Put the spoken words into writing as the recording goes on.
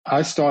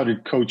I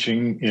started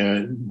coaching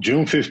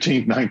June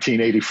 15th,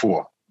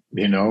 1984,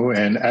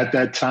 and at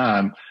that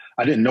time,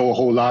 I didn't know a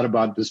whole lot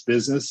about this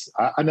business.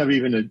 I never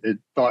even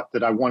thought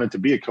that I wanted to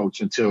be a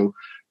coach until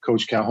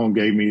Coach Calhoun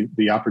gave me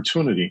the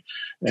opportunity.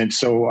 And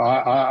so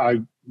I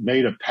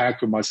made a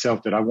pact with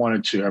myself that I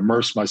wanted to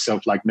immerse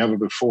myself like never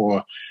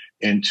before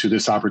into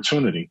this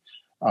opportunity.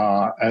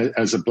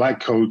 As a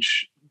Black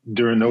coach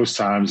during those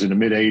times in the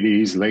mid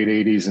 80s, late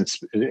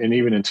 80s, and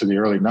even into the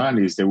early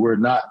 90s, there were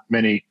not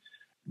many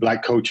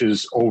Black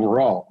coaches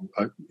overall,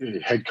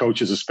 head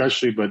coaches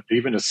especially, but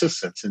even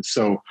assistants. And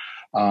so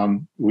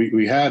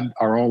we had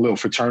our own little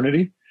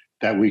fraternity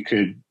that we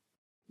could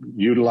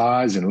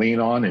utilize and lean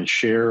on and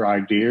share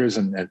ideas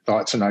and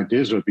thoughts and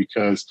ideas with,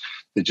 because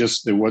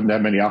there wasn't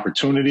that many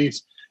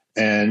opportunities.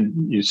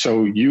 And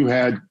so you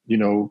had,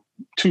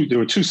 there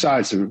were two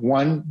sides to it.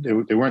 One,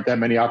 there weren't that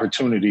many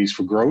opportunities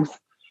for growth.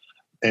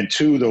 And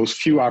two, those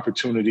few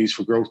opportunities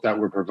for growth that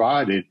were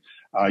provided,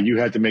 you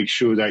had to make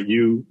sure that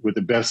you were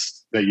the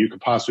best that you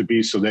could possibly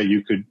be, so that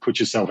you could put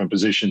yourself in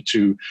position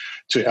to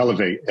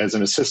elevate as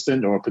an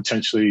assistant, or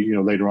potentially,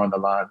 later on the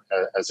line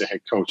as a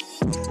head coach.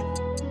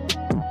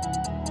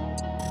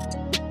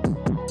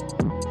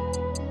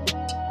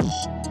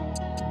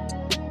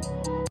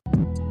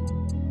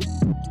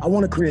 I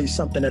want to create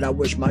something that I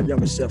wish my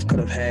younger self could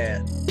have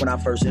had when I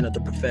first entered the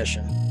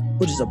profession,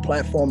 which is a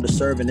platform to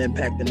serve and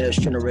impact the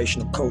next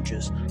generation of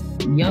coaches.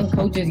 Young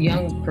coaches,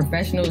 young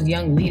professionals,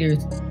 young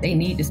leaders, they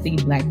need to see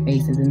Black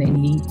faces, and they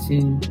need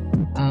to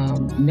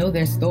know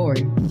their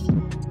story.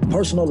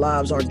 Personal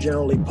lives aren't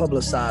generally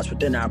publicized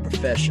within our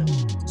profession,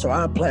 so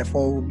our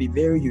platform will be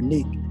very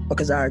unique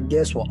because our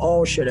guests will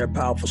all share their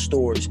powerful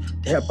stories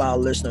to help our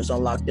listeners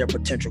unlock their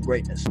potential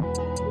greatness.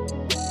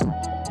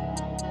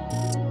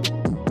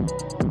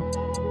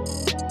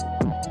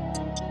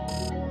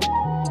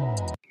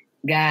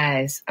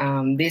 Guys,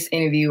 this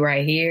interview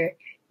right here,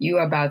 you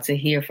are about to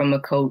hear from a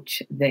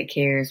coach that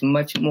cares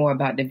much more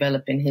about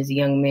developing his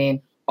young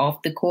men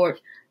off the court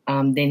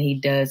than he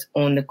does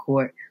on the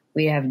court.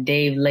 We have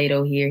Dave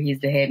Lato here. He's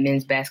the head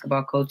men's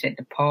basketball coach at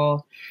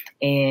DePaul,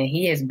 and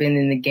he has been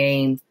in the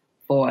game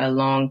for a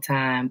long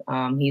time.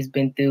 He's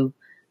been through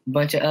a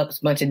bunch of ups,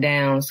 bunch of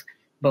downs,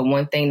 but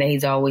one thing that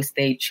he's always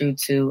stayed true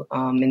to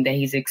and that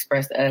he's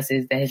expressed to us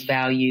is that his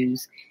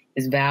values,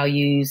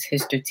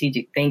 his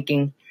strategic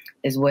thinking,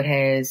 is what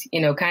has,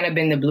 kind of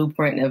been the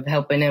blueprint of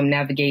helping him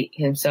navigate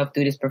himself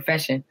through this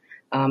profession.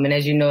 And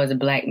as you know, as a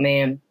Black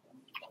man,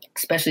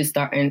 especially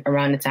starting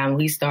around the time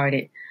he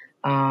started,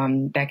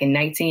 back in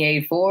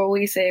 1984,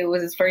 we say it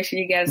was his first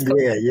year you guys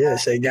coached. Yeah,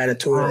 so he got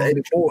into it in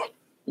 84.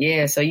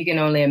 Yeah, so you can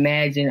only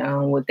imagine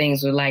what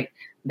things were like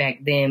back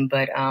then.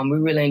 But we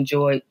really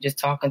enjoyed just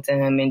talking to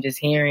him and just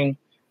hearing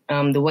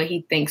the way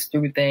he thinks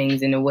through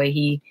things and the way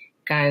he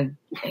kind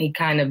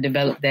of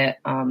developed that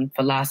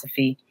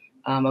philosophy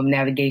of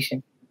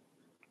navigation.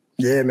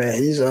 Yeah,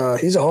 man, he's a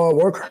hard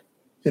worker.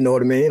 You know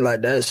what I mean?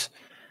 Like that's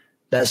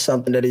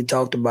something that he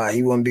talked about.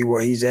 He wouldn't be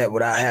where he's at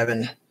without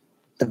having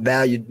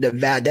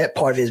that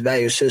part of his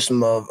value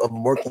system of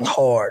working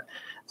hard.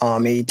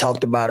 He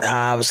talked about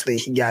how obviously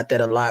he got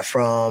that a lot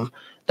from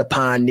the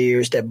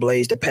pioneers that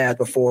blazed the path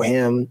before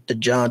him, the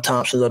John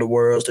Thompsons of the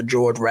world, the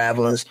George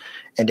Ravelins,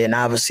 and then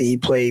obviously he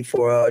played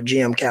for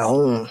GM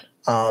Calhoun.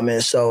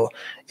 And so,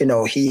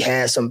 he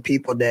had some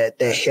people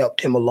that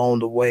helped him along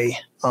the way.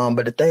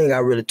 But the thing I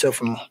really took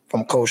from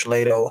Coach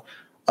Lato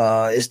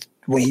is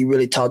when he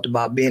really talked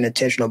about being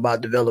intentional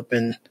about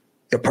developing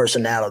your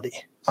personality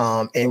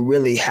and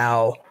really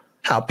how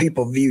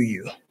people view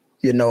you,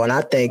 and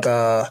I think,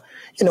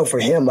 for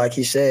him, like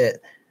he said,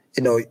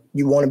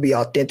 you want to be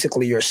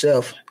authentically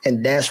yourself.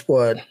 And that's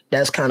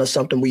kind of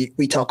something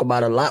we talk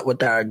about a lot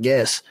with our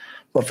guests.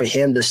 But for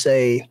him to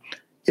say,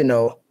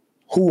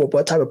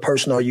 what type of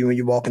person are you when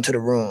you walk into the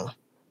room?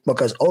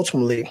 Because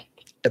ultimately,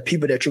 the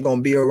people that you're going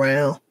to be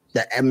around,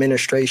 the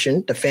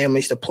administration, the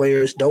families, the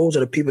players, those are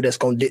the people that's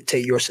going to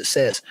dictate your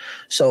success.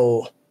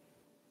 So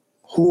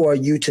who are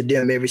you to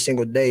them every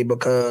single day?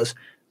 Because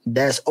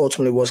that's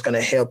ultimately what's going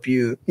to help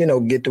you,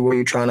 get to where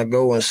you're trying to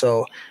go. And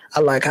so I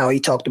like how he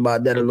talked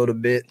about that a little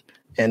bit.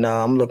 And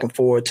I'm looking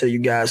forward to you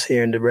guys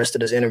hearing the rest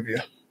of this interview.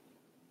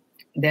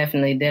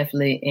 Definitely.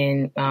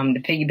 And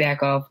to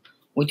piggyback off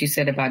what you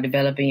said about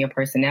developing your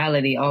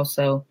personality,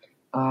 also,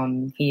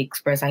 he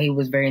expressed how he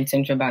was very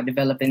intentional about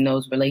developing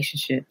those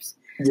relationships.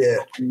 Yeah.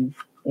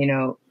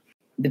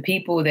 The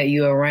people that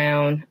you're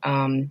around,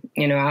 I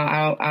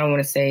don't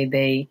want to say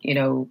they,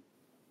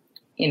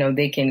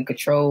 they can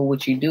control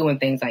what you do and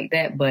things like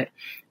that. But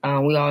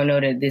we all know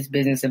that this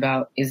business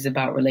is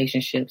about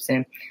relationships,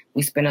 and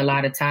we spend a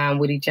lot of time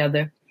with each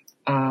other.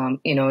 And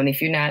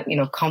if you're not,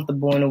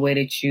 comfortable in the way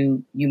that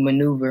you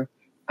maneuver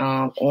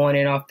on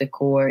and off the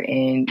court,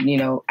 and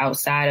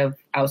outside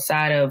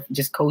of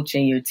just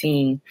coaching your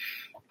team,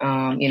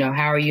 how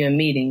are you in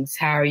meetings?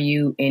 How are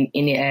you in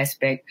any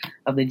aspect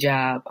of the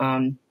job?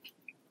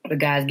 But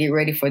guys, get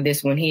ready for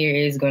this one here.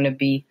 It's going to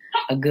be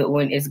a good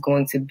one. It's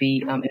going to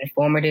be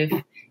informative,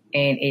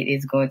 and it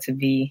is going to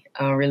be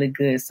really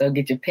good. So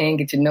get your pen,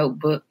 get your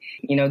notebook,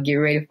 get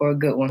ready for a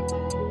good one.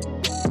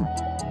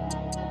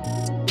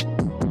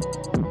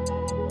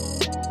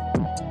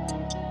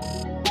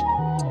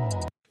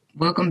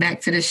 Welcome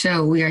back to the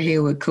show. We are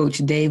here with Coach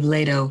Dave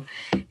Leitao,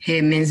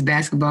 head men's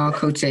basketball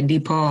coach at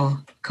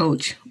DePaul.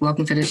 Coach,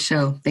 welcome to the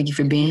show. Thank you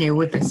for being here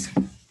with us.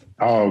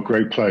 Oh,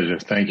 great pleasure.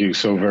 Thank you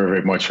so very,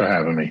 very much for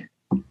having me.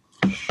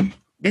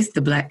 This is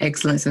the Black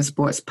Excellence in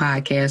Sports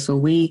podcast, where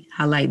we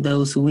highlight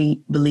those who we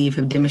believe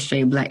have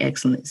demonstrated Black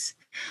excellence.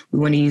 We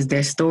want to use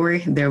their story,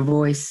 their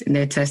voice, and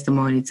their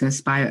testimony to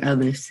inspire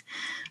others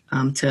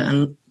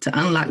to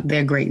unlock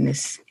their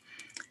greatness.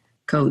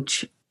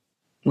 Coach,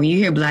 when you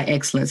hear Black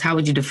excellence, how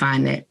would you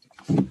define that?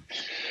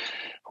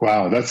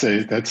 Wow, that's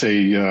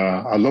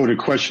a loaded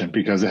question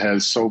because it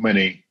has so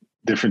many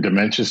different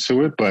dimensions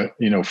to it. But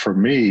for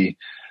me,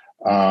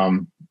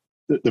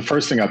 the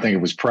first thing I think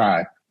it was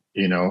pride.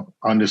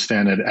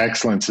 Understand that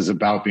excellence is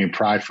about being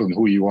prideful in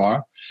who you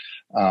are.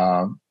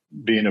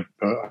 Being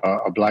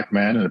a Black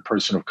man and a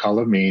person of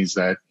color means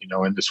that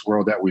in this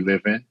world that we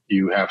live in,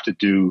 you have to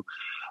do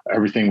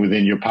everything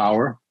within your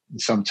power,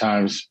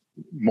 sometimes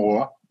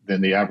more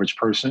than the average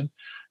person,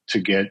 to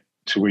get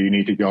to where you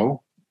need to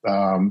go.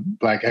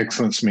 Black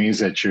excellence means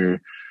that you're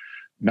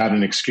not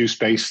an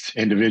excuse-based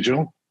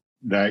individual,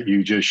 that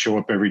you just show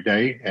up every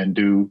day and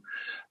do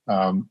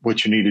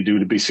what you need to do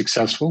to be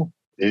successful.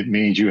 It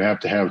means you have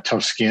to have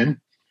tough skin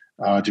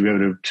to be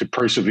able to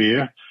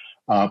persevere,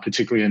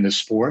 particularly in this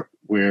sport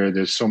where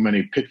there's so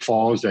many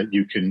pitfalls that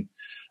you can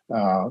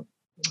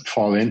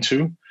fall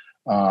into.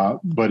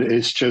 But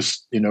it's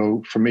just,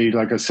 for me,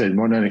 like I said,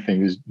 more than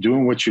anything, is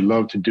doing what you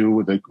love to do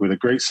with a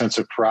great sense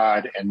of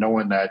pride and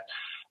knowing that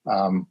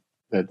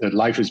that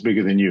life is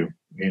bigger than you,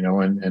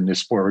 and this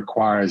sport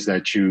requires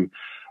that you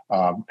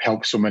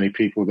help so many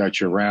people that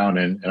you're around.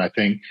 And I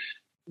think,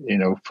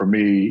 for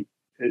me,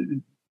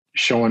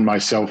 showing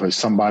myself as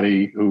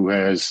somebody who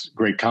has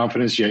great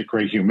confidence, yet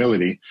great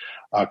humility,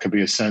 could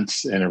be a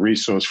sense and a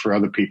resource for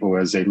other people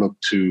as they look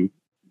to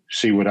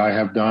see what I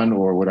have done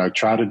or what I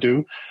try to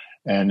do.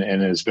 And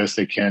as best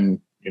they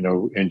can,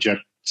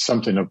 inject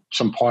some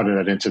part of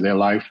that into their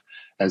life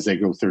as they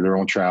go through their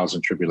own trials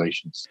and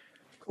tribulations.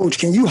 Coach,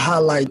 can you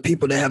highlight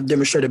people that have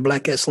demonstrated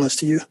Black excellence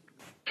to you?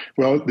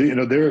 Well,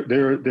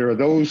 there are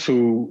those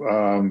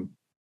who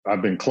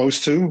I've been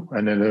close to,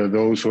 and then there are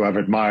those who I've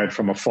admired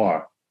from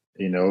afar.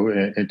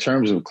 In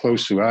terms of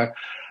close to,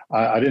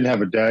 I didn't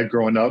have a dad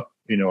growing up.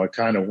 I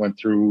kind of went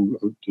through,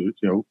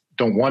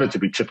 don't want it to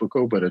be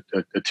typical, but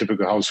a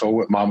typical household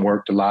where mom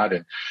worked a lot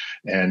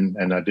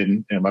and I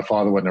didn't, and my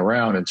father wasn't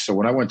around. And so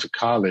when I went to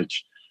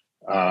college,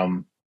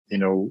 one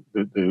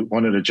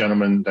of the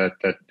gentlemen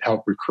that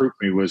helped recruit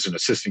me was an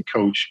assistant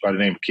coach by the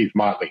name of Keith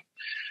Motley.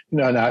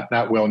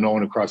 Not well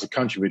known across the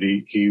country, but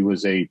he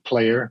was a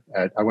player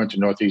I went to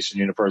Northeastern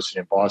University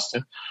in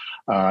Boston,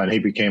 and he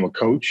became a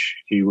coach.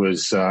 He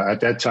was,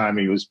 at that time,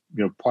 he was,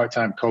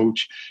 part-time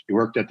coach. He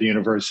worked at the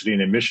university in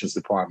the admissions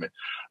department.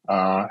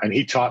 And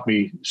he taught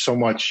me so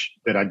much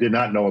that I did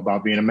not know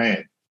about being a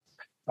man,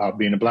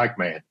 being a Black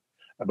man,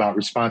 about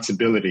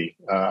responsibility,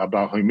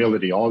 about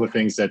humility, all the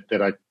things that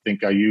I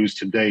think I use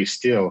today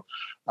still.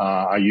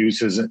 I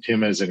use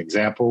him as an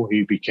example.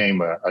 He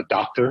became a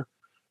doctor.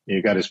 He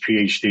got his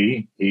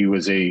PhD. He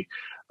was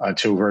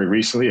until very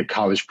recently, a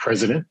college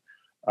president.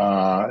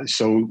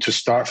 So to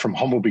start from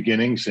humble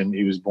beginnings, and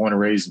he was born and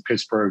raised in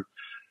Pittsburgh,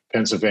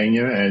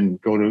 Pennsylvania, and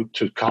go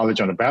to college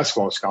on a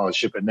basketball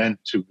scholarship, and then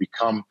to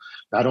become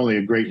not only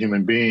a great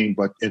human being,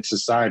 but in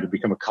society to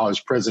become a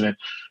college president,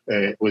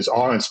 was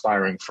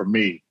awe-inspiring for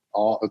me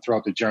all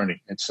throughout the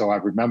journey. And so I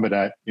remember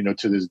that,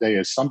 to this day,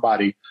 as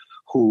somebody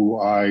who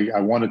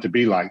I wanted to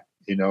be like.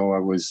 I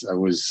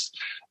was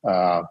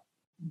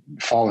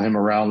follow him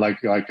around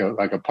like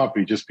a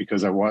puppy just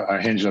because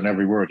I hinged on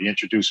every word. He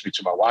introduced me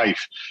to my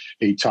wife.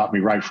 He taught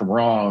me right from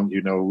wrong,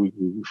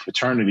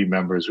 fraternity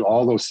members,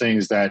 all those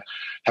things that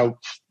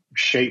helped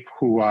shape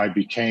who I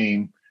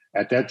became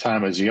at that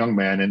time as a young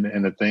man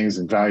and the things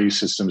and value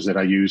systems that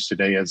I use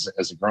today as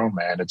a grown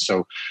man. And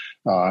so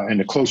in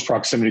the close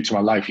proximity to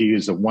my life, he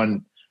is the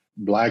one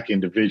Black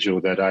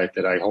individual that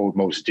I hold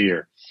most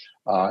dear.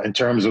 In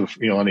terms of,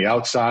 on the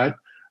outside,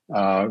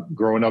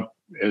 growing up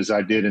as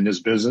I did in this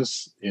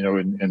business, in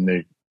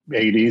the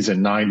 80s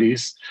and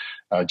 90s,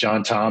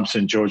 John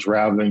Thompson, George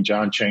Raveling,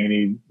 John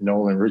Chaney,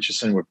 Nolan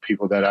Richardson were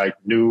people that I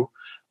knew,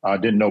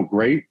 didn't know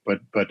great,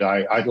 but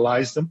I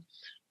idolized them.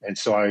 And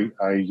so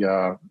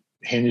I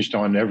hinged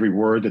on every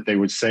word that they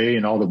would say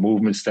and all the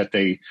movements that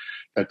they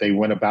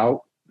went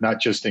about, not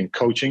just in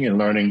coaching and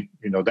learning,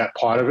 that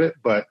part of it,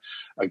 but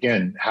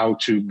again, how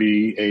to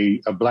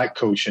be a Black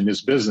coach in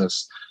this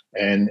business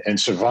and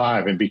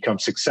survive and become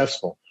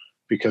successful,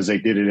 because they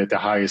did it at the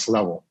highest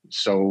level.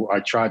 So I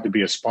tried to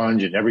be a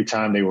sponge, and every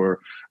time they were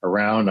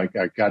around, I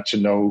got to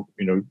know,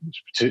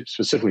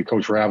 specifically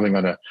Coach Raveling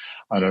on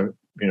a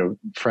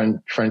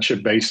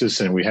friendship basis.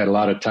 And we had a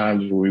lot of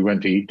times where we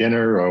went to eat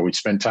dinner or we'd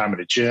spend time at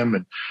the gym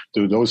and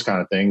do those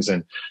kind of things.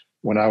 And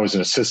when I was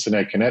an assistant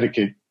at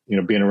Connecticut,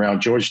 being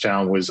around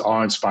Georgetown was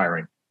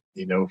awe-inspiring.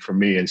 for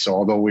me. And so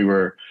although we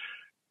were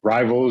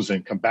rivals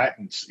and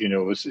combatants, he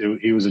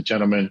was a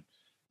gentleman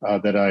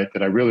that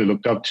I really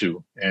looked up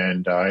to.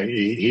 And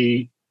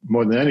he,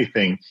 more than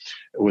anything,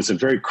 was a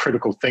very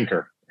critical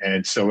thinker.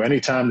 And so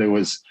anytime there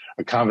was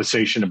a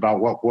conversation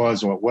about what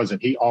was and what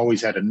wasn't, he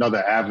always had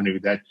another avenue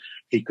that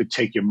he could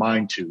take your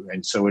mind to.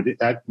 And so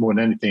that more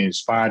than anything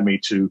inspired me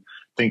to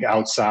think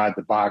outside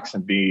the box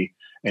and be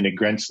an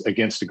against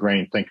the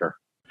grain thinker.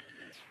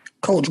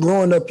 Coach,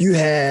 growing up, you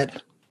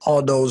had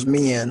all those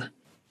men,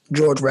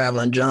 George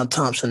Raveling, John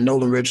Thompson,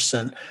 Nolan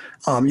Richardson.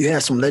 You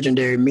had some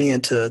legendary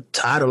men to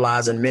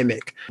idolize and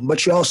mimic.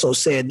 But you also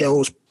said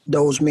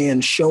those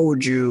men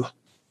showed you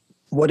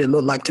what it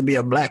looked like to be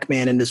a black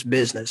man in this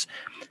business.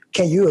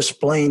 Can you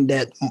explain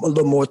that a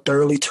little more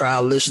thoroughly to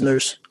our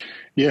listeners?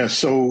 Yeah,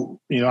 so,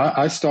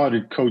 I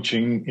started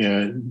coaching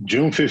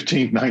June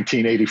 15th,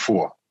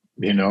 1984,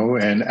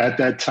 and at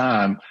that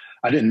time,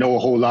 I didn't know a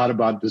whole lot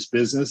about this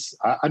business.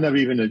 I never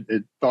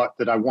even thought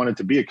that I wanted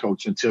to be a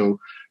coach until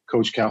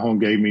Coach Calhoun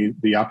gave me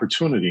the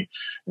opportunity.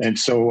 And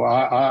so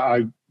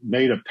I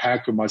made a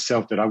pact with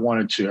myself that I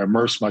wanted to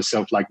immerse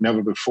myself like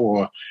never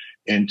before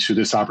into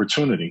this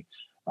opportunity.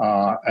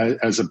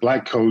 As a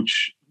black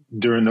coach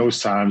during those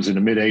times in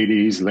the mid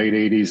 80s, late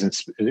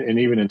 80s, and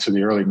even into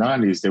the early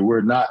 90s, there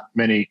were not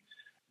many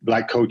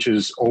black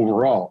coaches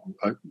overall,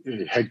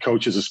 head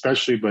coaches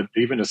especially, but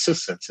even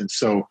assistants. And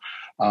so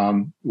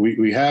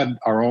we had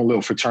our own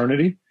little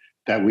fraternity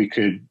that we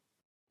could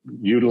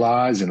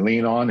utilize and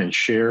lean on and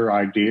share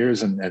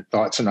ideas and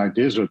thoughts and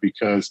ideas with,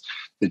 because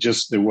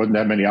there wasn't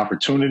that many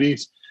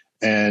opportunities.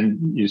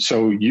 And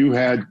so you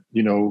had,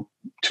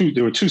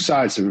 there were two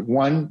sides of it.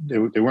 One,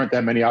 there weren't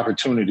that many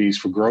opportunities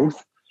for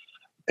growth.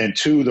 And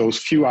two, those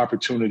few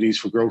opportunities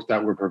for growth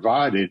that were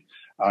provided,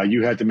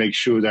 you had to make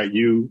sure that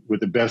you were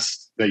the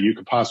best that you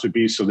could possibly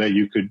be, so that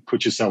you could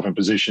put yourself in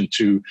position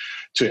to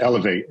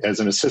elevate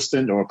as an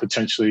assistant, or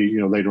potentially,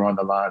 later on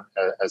the line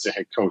as a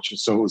head coach. And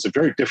so it was a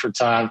very different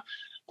time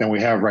than we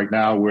have right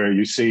now, where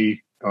you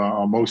see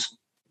most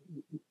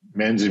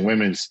men's and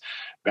women's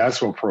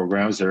basketball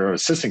programs, there are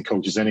assistant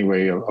coaches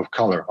anyway of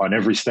color on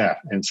every staff,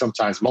 and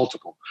sometimes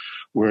multiple,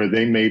 where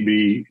they may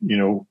be,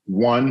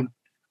 one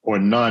or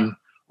none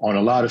on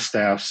a lot of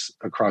staffs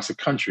across the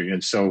country.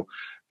 And so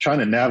trying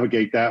to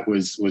navigate that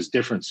was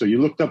different. So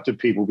you looked up to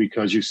people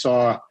because you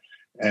saw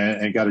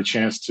and got a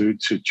chance to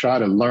try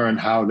to learn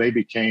how they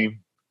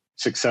became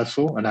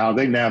successful and how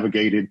they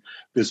navigated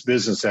this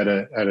business at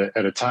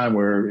a time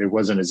where it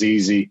wasn't as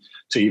easy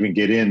to even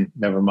get in,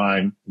 never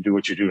mind do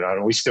what you do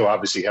now. We still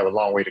obviously have a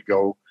long way to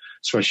go,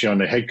 especially on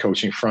the head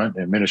coaching front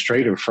and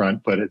administrative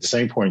front. But at the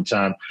same point in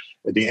time,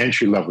 at the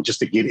entry level, just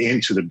to get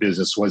into the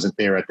business wasn't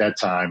there at that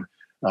time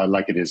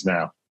like it is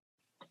now.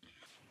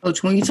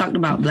 Coach, when you talked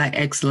about Black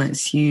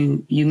excellence,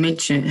 you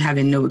mentioned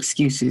having no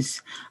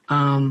excuses.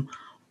 Can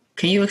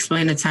you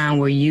explain a time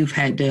where you've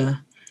had to,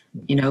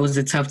 it was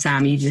a tough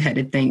time, you just had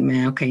to think,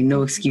 man, okay,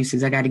 no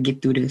excuses, I got to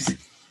get through this?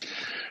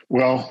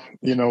 Well,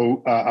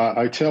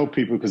 I tell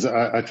people, because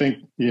I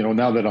think,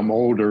 now that I'm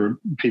older,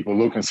 people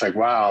look and say,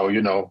 wow,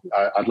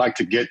 I'd like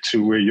to get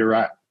to where you're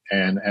at.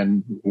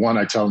 And one,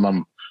 I tell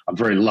them I'm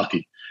very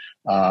lucky.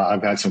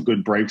 I've had some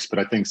good breaks, but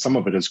I think some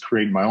of it is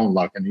creating my own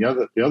luck. And the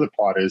other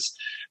part is,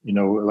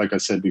 like I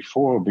said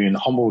before, being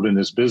humbled in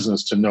this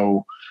business to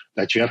know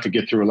that you have to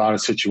get through a lot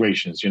of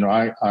situations.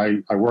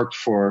 I worked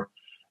for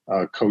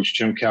Coach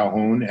Jim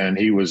Calhoun, and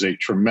he was a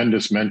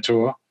tremendous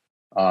mentor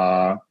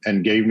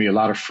and gave me a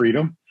lot of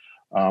freedom.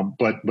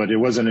 But it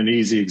wasn't an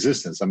easy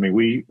existence. I mean,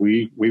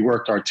 we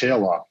worked our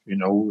tail off,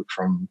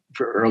 from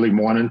early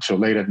morning till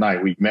late at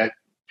night. We met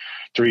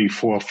 3,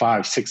 4,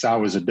 5, 6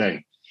 hours a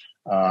day.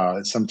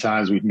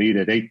 Sometimes we'd meet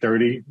at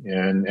 8:30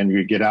 and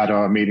we'd get out of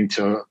our meeting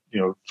till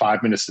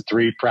 5 minutes to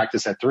 3,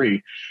 practice at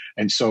 3.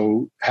 And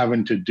so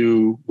having to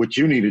do what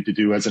you needed to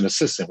do as an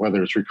assistant,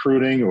 whether it's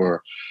recruiting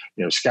or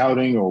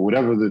scouting or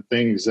whatever the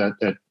things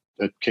that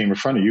came in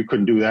front of you,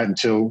 couldn't do that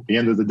until the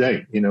end of the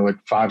day, at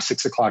 5,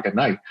 6 o'clock at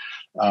night.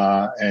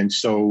 And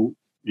so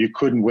you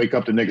couldn't wake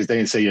up the next day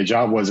and say your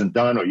job wasn't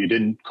done, or you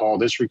didn't call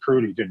this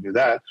recruiter, you didn't do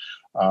that.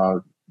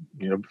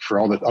 For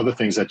all the other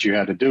things that you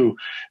had to do.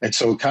 And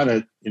so it kind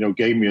of,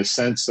 gave me a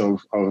sense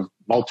of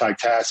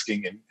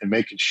multitasking and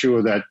making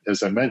sure that,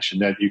 as I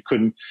mentioned, that you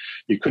couldn't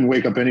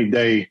wake up any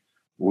day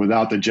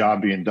without the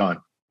job being done.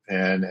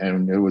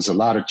 And there was a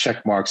lot of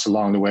check marks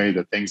along the way,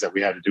 the things that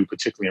we had to do,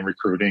 particularly in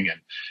recruiting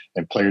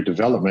and player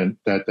development,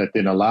 that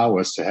didn't allow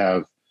us to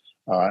have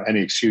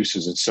any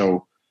excuses. And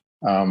so,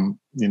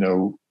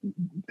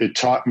 it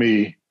taught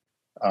me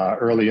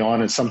early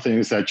on, and some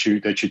things that you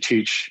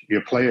teach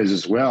your players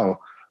as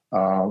well,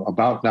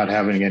 about not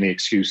having any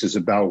excuses,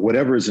 about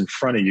whatever is in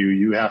front of you.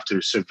 You have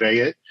to survey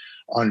it,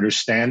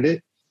 understand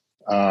it,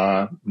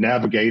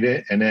 navigate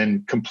it, and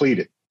then complete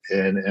it.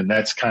 And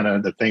that's kind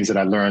of the things that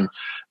I learned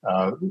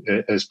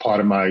as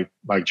part of my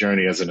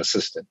journey as an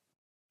assistant.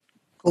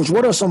 Coach,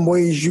 what are some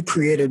ways you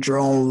created your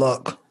own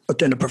luck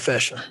within the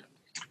profession?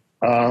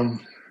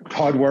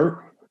 Hard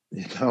work,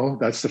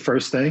 that's the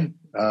first thing.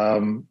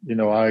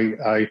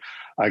 I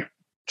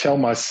tell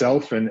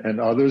myself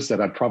and others that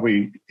I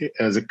probably,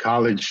 as a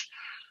college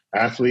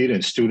athlete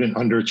and student,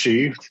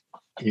 underachieved.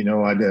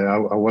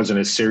 I wasn't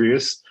as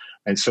serious.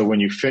 And so when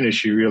you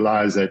finish, you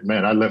realize that,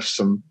 man, I left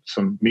some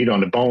meat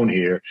on the bone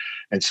here.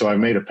 And so I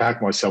made a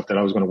pact myself that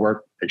I was going to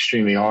work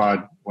extremely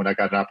hard when I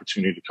got an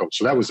opportunity to coach.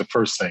 So that was the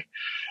first thing.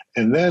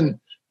 And then,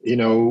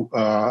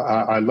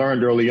 I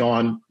learned early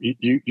on,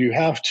 you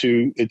have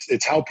to,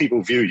 it's how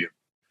people view you,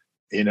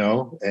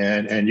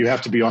 and you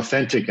have to be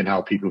authentic in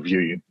how people view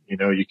you.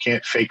 You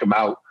can't fake them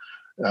out.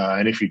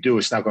 And if you do,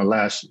 it's not going to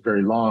last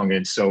very long.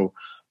 And so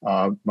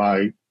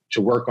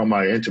to work on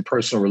my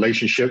interpersonal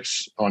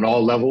relationships on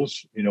all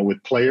levels,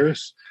 with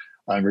players,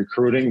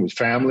 recruiting, with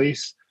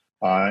families,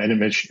 in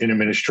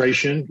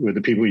administration, with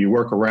the people you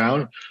work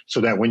around,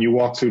 so that when you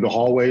walk through the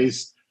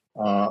hallways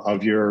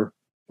of your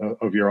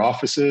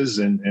offices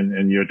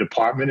and your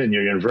department and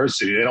your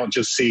university, they don't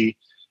just see,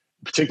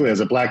 particularly as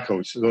a black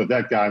coach, so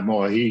that guy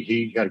Moore,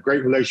 he got a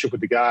great relationship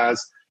with the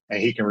guys and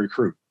he can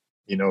recruit.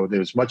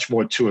 There's much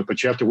more to it,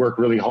 but you have to work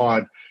really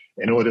hard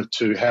in order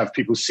to have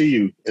people see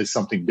you as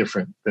something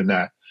different than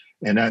that.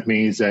 And that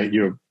means that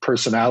your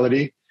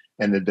personality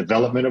and the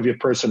development of your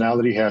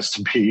personality you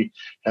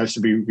have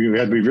to be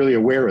really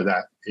aware of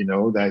that,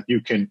 that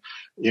you can,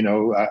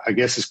 I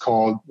guess it's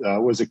called,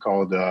 what's it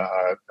called?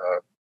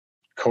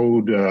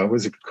 Code,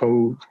 what's it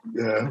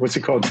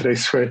called today?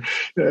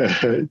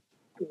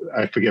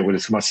 I forget what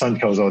it's, my son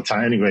calls all the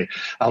time. Anyway,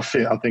 I'll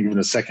think of it in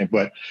a second,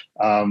 but,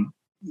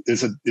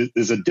 there's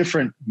a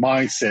different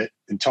mindset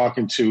in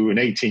talking to an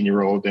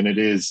 18-year-old than it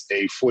is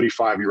a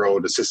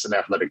 45-year-old assistant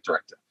athletic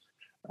director.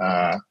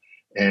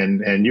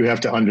 And you have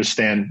to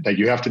understand that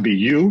you have to be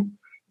you.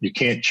 You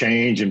can't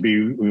change and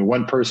be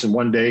one person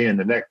one day and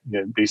the next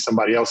be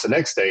somebody else the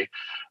next day,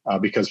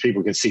 because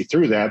people can see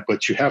through that.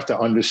 But you have to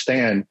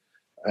understand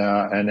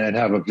and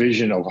have a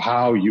vision of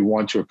how you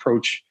want to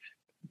approach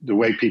the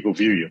way people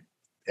view you.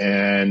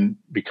 And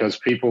because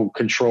people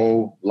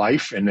control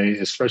life, and they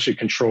especially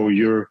control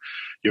your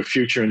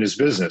future in this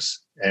business.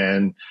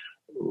 And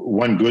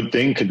one good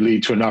thing could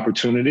lead to an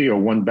opportunity, or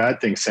one bad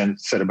thing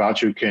said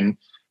about you can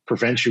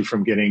prevent you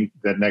from getting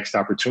that next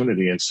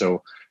opportunity. And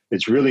so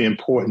it's really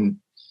important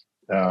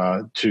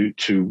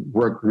to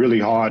work really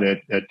hard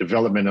at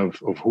development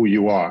of who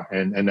you are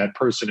and that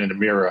person in the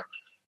mirror,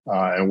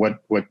 and what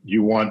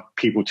you want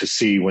people to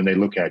see when they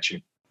look at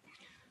you.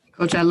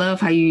 Coach, I love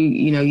how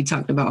you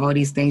talked about all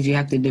these things you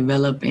have to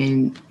develop,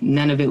 and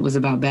none of it was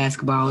about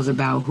basketball. It was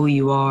about who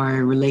you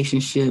are,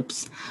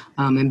 relationships,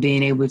 and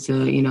being able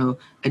to,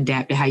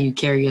 adapt to how you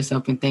carry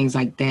yourself and things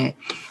like that.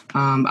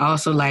 I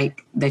also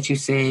like that you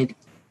said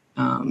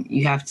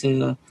you have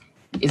to,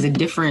 is a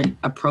different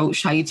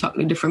approach how you talk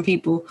to different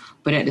people,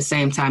 but at the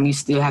same time, you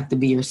still have to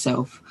be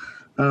yourself.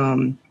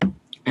 And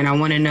I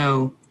want to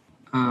know,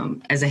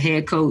 as a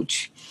head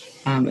coach,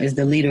 as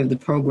the leader of the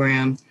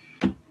program,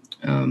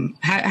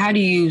 how do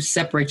you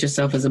separate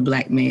yourself as a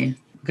black man?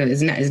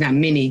 Because it's not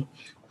many.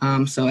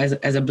 So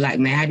as a black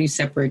man, how do you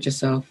separate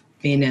yourself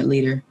being that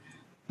leader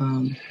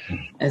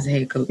as a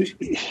head coach?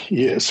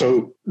 Yeah.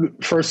 So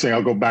first thing,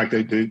 I'll go back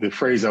to the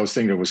phrase I was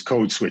thinking of was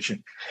code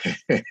switching.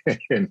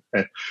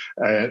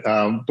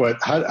 But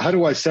how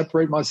do I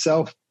separate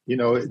myself?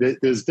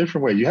 There's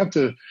different ways. You have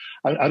to.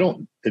 I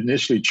don't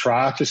initially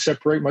try to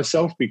separate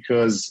myself,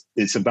 because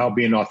it's about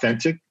being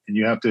authentic, and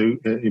you have to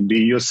be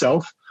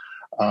yourself.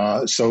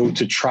 So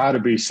to try to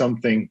be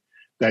something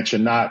that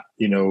you're not,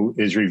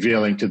 is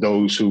revealing to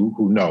those who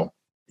know.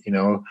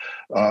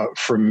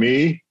 For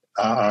me,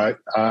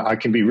 I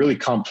can be really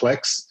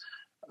complex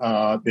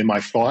in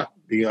my thought.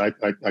 I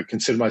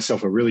consider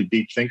myself a really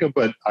deep thinker,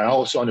 but I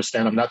also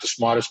understand I'm not the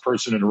smartest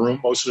person in the room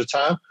most of the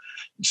time.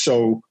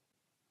 So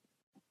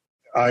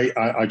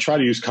I try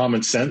to use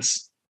common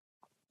sense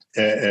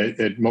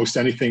at most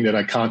anything that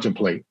I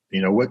contemplate.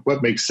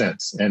 What makes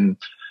sense, and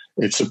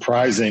it's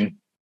surprising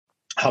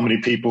how many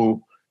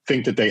people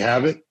think that they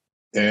have it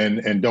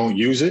and don't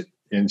use it.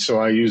 And so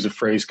I use the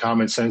phrase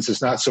common sense.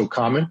 It's not so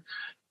common.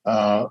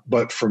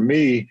 But for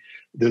me,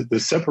 the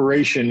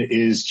separation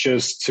is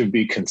just to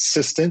be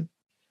consistent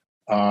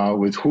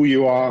with who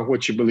you are,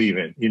 what you believe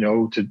in.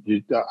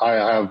 I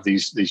have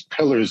these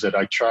pillars that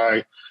I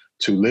try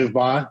to live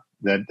by,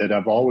 that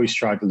I've always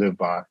tried to live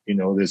by.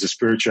 There's a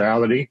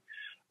spirituality.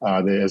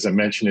 As I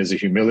mentioned, there's a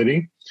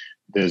humility.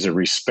 There's a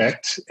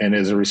respect, and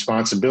there's a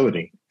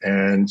responsibility.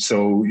 And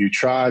so you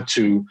try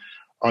to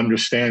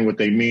understand what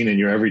they mean in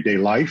your everyday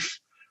life,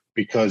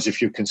 because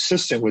if you're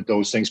consistent with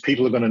those things,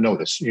 people are going to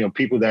notice.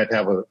 People that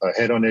have a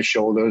head on their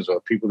shoulders, or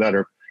people that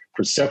are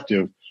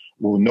perceptive,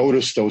 will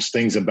notice those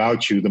things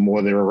about you the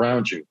more they're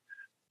around you.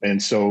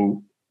 And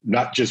so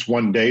not just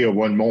one day or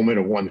one moment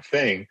or one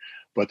thing,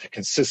 but the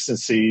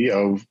consistency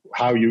of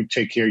how you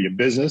take care of your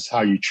business,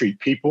 how you treat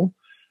people.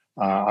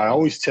 I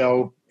always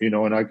tell,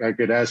 and I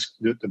could ask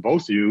the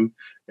both of you,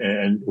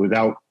 and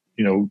without,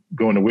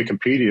 going to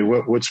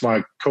Wikipedia, what's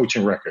my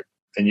coaching record?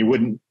 And you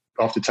wouldn't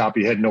off the top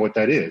of your head know what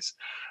that is.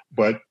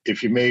 But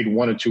if you made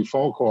one or two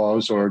phone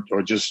calls or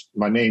just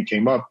my name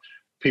came up,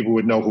 people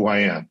would know who I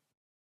am.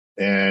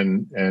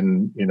 And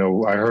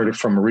I heard it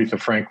from Aretha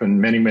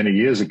Franklin many, many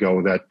years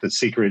ago that the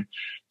secret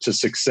to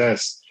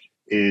success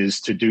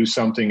is to do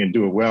something and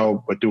do it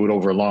well, but do it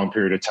over a long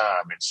period of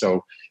time. And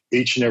so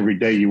each and every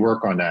day you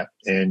work on that,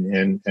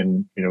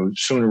 and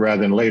sooner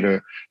rather than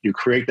later, you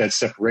create that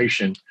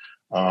separation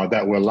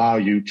that will allow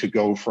you to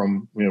go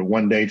from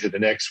one day to the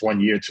next,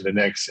 1 year to the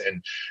next,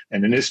 and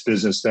in this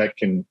business that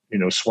can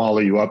swallow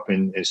you up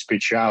and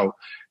spit you out.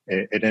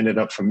 It ended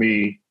up for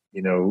me,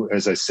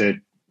 as I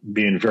said,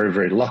 being very,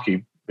 very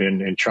lucky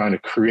and trying to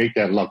create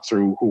that luck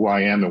through who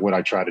I am and what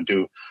I try to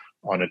do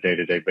on a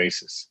day-to-day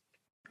basis.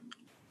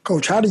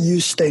 Coach, how do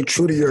you stay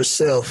true to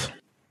yourself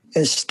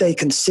and stay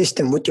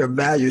consistent with your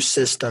value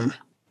system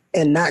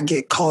and not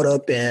get caught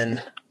up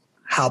in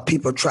how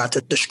people try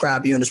to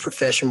describe you in this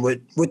profession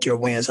with your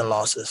wins and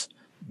losses?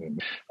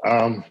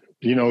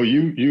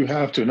 You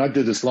have to, and I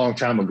did this a long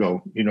time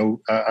ago.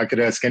 I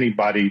could ask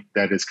anybody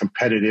that is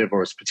competitive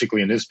or is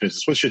particularly in this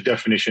business, what's your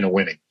definition of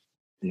winning?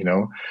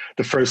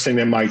 The first thing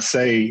they might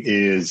say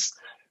is,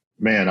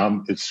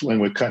 man, it's when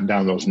we're cutting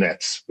down those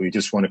nets. We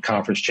just won a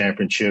conference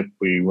championship.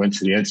 We went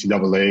to the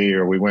NCAA,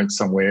 or we went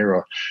somewhere,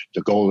 or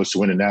the goal is to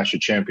win a national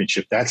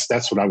championship. That's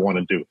what I want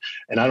to do.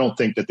 And I don't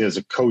think that there's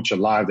a coach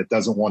alive that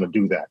doesn't want to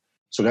do that.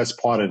 So that's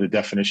part of the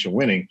definition of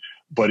winning.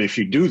 But if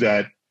you do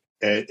that,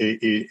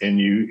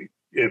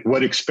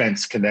 what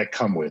expense can that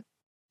come with?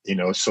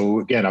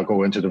 So again, I'll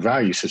go into the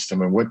value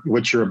system and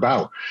what you're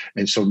about.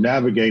 And so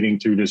navigating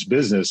through this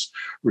business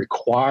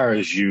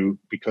requires you,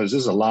 because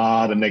there's a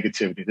lot of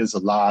negativity. There's a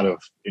lot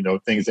of,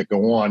 things that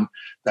go on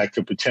that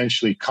could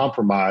potentially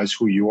compromise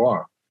who you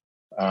are.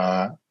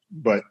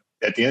 But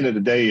at the end of the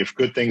day, if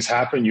good things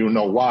happen, you'll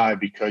know why,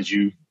 because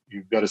you've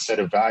got a set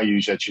of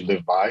values that you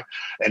live by.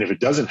 And if it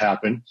doesn't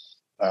happen,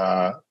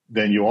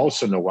 then you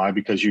also know why,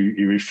 because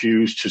you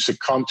refuse to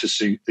succumb to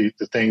see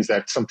the things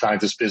that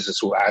sometimes this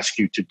business will ask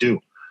you to do.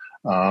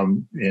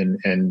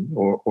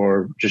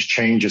 Or just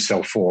change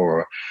yourself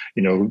for,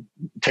 or,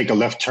 take a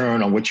left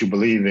turn on what you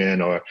believe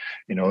in, or,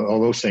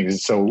 all those things.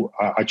 And so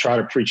I try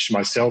to preach to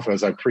myself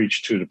as I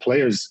preach to the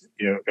players,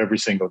 every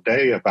single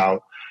day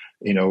about,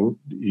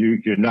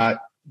 you're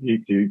not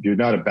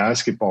a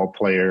basketball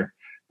player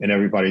in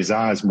everybody's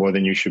eyes more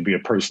than you should be a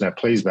person that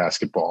plays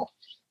basketball.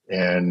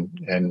 And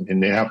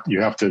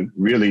you have to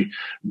really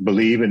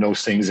believe in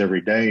those things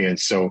every day. And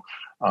so,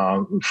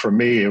 for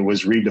me, it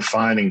was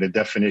redefining the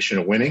definition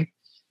of winning.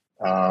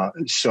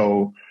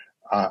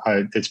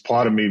 It's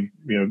part of me,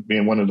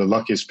 being one of the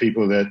luckiest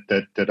people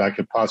that I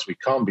could possibly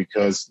come,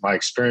 because my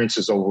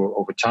experiences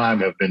over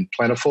time have been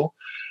plentiful.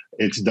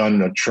 It's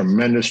done a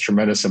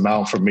tremendous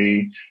amount for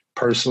me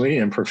personally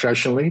and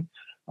professionally.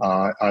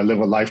 I live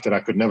a life that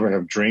I could never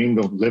have dreamed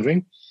of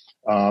living.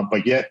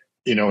 But yet,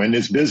 in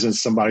this business,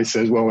 somebody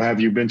says, well,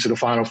 have you been to the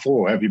Final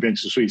Four? Have you been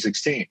to Sweet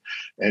 16?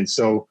 And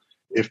so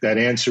if that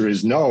answer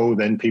is no,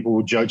 then people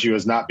will judge you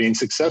as not being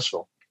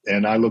successful.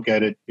 And I look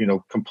at it,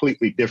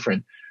 completely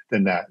different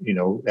than that.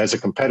 As a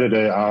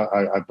competitor,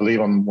 I believe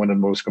I'm one of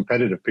the most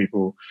competitive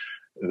people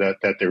that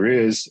there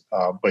is.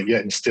 But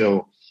yet and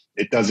still,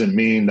 it doesn't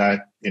mean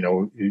that,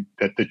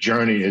 that the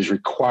journey is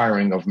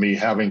requiring of me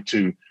having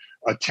to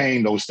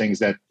attain those things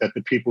that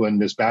the people in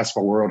this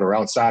basketball world or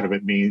outside of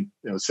it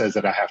says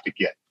that I have to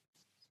get.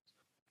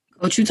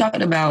 Coach, you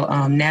talked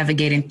about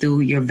navigating through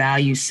your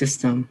value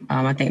system.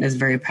 I think that's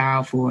very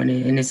powerful, and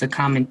it's a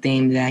common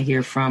theme that I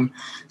hear from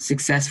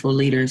successful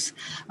leaders.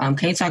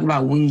 Can you talk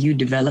about when you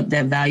develop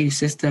that value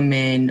system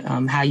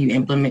and how you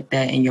implement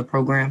that in your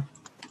program?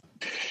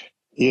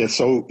 Yeah,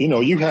 so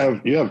you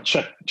have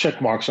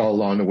check marks all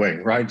along the way,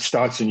 right? It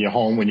starts in your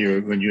home when you're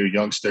a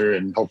youngster,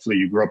 and hopefully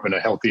you grew up in a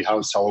healthy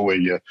household where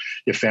your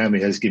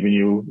family has given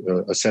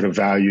you a set of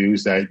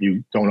values that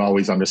you don't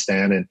always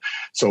understand. And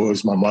so it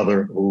was my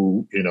mother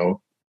who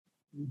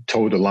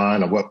told the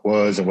line of what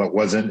was and what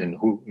wasn't, and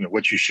who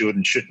what you should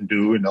and shouldn't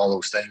do, and all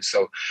those things.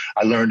 So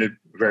I learned it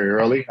very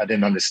early. I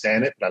didn't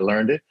understand it, but I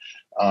learned it.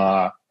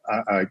 I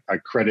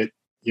credit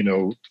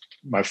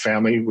my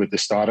family with the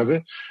start of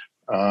it.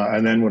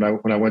 And then when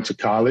I went to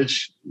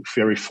college,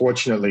 very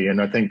fortunately, and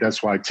I think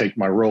that's why I take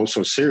my role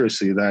so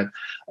seriously, that,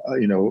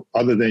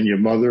 other than your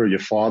mother or your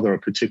father or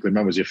particular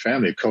members of your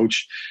family, a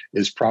coach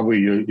is probably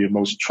your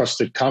most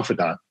trusted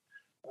confidant.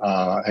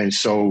 And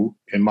so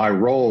in my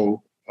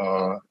role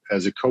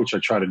as a coach, I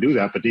try to do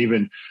that. But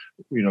even,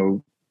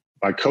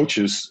 my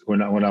coaches,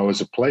 when I was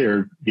a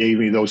player, gave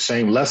me those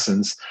same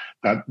lessons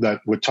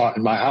that were taught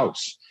in my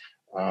house.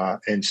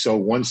 And so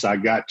once I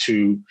got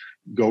to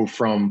go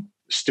from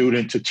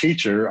student to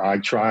teacher, I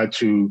try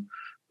to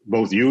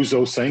both use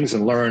those things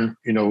and learn,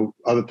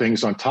 other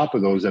things on top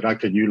of those that I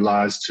could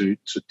utilize to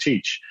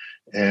teach.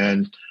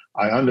 And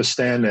I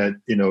understand that,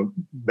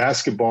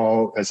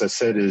 basketball, as I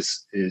said,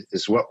 is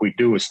what we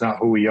do. It's not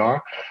who we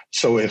are.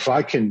 So if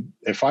I can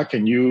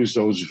use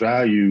those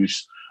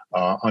values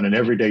on an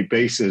everyday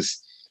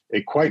basis,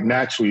 it quite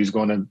naturally is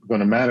going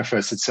to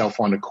manifest itself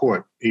on the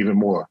court even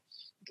more.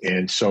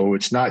 And so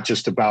it's not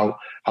just about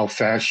how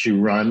fast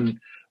you run,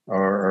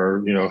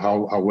 or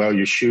how well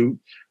you shoot.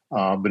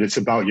 but it's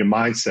about your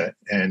mindset.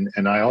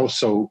 And I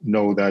also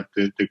know that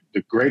the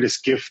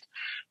greatest gift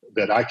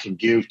that I can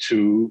give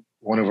to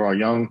one of our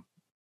young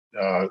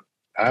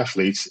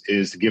athletes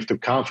is the gift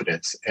of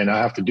confidence. And I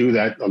have to do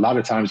that a lot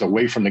of times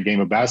away from the game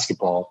of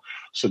basketball,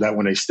 so that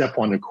when they step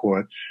on the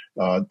court,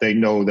 they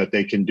know that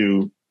they can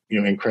do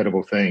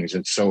incredible things.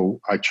 And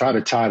so I try to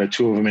tie the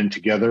two of them in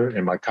together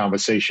in my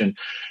conversation.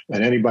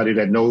 And anybody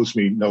that knows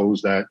me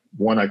knows that,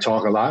 one, I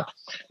talk a lot,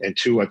 and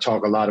two, I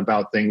talk a lot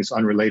about things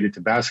unrelated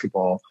to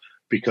basketball,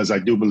 because I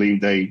do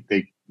believe they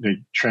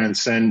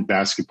transcend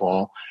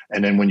basketball.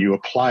 And then when you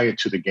apply it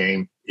to the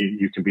game,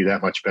 you can be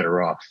that much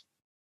better off.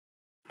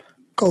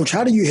 Coach,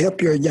 how do you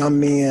help your young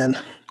men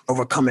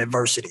overcome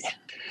adversity?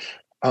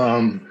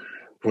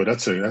 Well,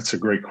 that's a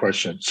great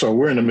question. So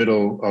we're in the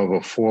middle of a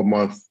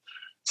 4-month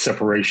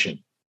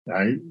separation,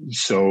 right?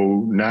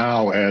 So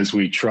now, as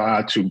we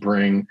try to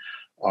bring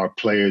our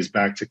players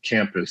back to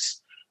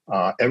campus,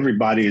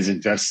 everybody is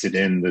invested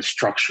in the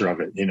structure of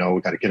it. We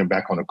got to get them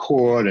back on the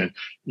court and,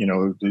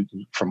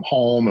 from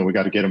home, and we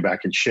got to get them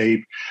back in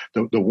shape.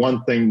 The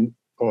one thing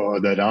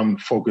that I'm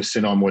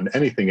focusing on more than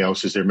anything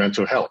else is their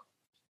mental health.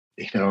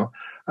 They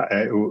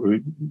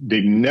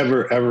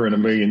never, ever in a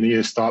million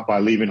years thought by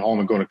leaving home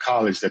and going to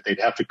college that they'd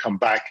have to come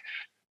back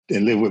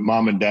and live with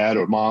mom and dad,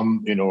 or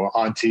mom, or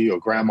auntie or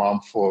grandma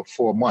for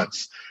 4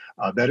 months.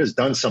 That has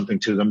done something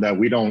to them that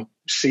we don't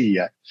see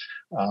yet.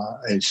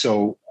 And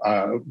so,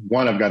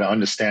 one, I've got to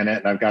understand that,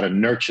 and I've got to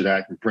nurture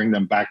that and bring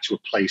them back to a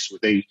place where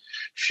they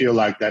feel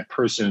like that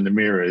person in the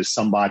mirror is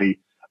somebody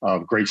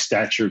of great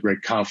stature,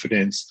 great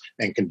confidence,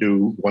 and can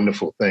do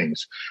wonderful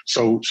things.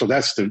 So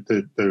that's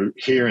the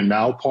here and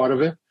now part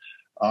of it.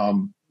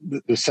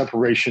 The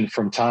separation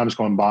from times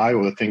gone by,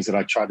 or the things that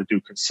I try to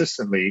do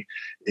consistently,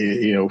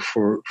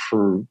 for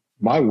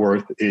my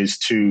worth, is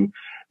to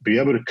be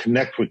able to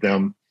connect with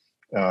them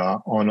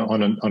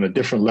on a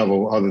different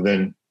level other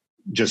than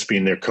just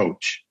being their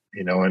coach.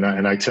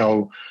 And I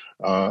tell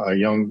a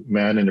young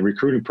man in the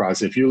recruiting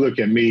process, if you look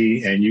at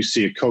me and you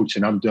see a coach,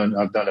 and I've done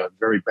a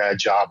very bad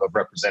job of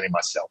representing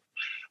myself.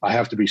 I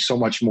have to be so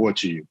much more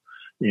to you.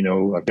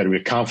 I've got to be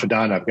a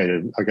confidant. I've got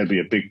to be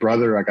a big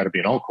brother. I got to be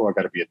an uncle. I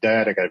got to be a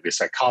dad. I got to be a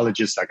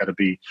psychologist. I got to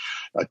be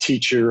a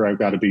teacher. I've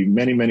got to be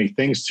many, many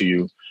things to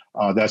you.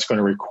 That's going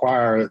to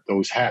require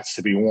those hats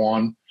to be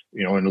worn,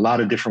 in a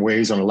lot of different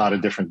ways on a lot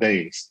of different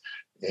days.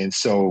 And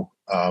so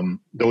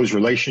those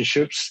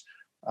relationships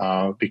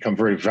become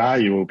very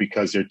valuable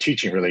because they're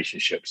teaching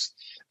relationships.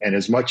 And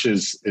as much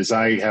as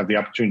I have the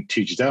opportunity to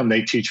teach them,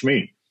 they teach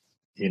me.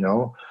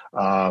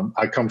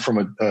 I come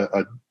from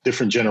a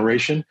different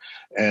generation,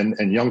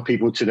 and young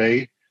people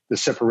today, the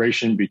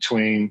separation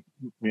between,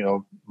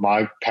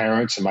 my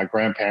parents and my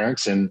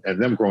grandparents and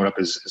them growing up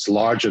is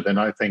larger than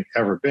I think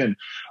ever been.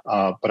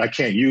 But I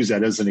can't use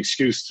that as an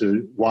excuse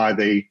to why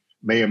they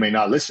may or may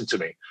not listen to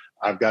me.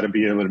 I've got to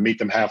be able to meet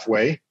them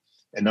halfway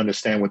and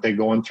understand what they're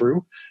going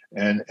through,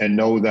 and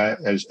know that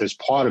as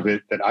part of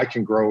it, that I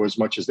can grow as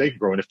much as they can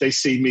grow. And if they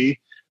see me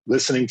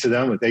listening to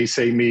them, if they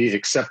see me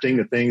accepting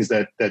the things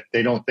that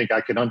they don't think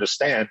I can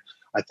understand,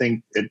 I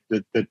think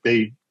that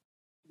they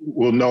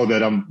will know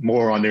that I'm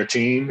more on their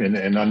team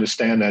and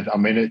understand that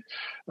I'm in it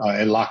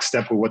in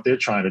lockstep with what they're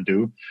trying to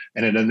do.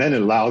 And then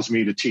it allows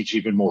me to teach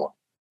even more.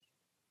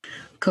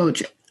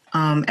 Coach,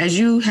 as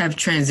you have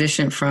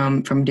transitioned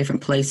from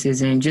different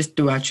places and just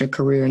throughout your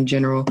career in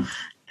general,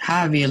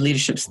 how have your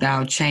leadership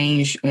style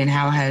changed, and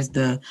how has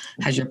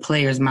your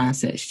players'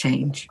 mindsets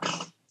changed?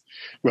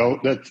 Well,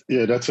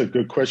 that's a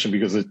good question,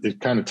 because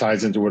it kind of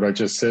ties into what I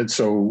just said.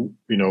 So,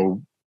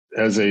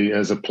 as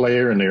a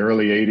player in the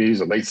early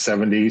 80s or late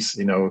 70s,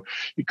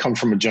 you come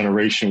from a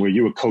generation where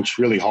you were coached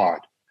really hard.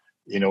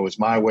 It's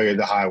my way or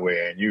the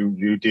highway, and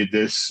you did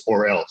this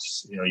or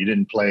else. You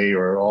didn't play,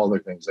 or all the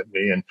things that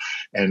me,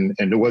 and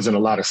there wasn't a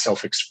lot of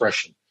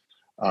self-expression.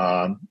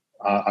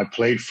 I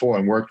played for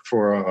and worked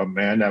for a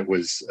man that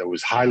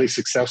was highly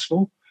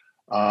successful,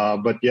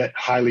 but yet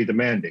highly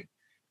demanding.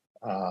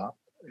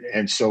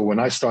 And so when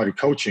I started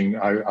coaching,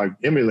 I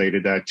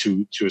emulated that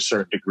to a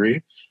certain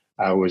degree.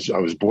 I was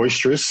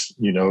boisterous,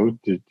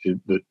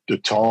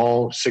 the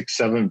tall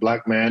 6'7"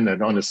 black man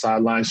that on the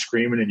sideline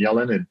screaming and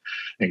yelling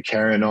and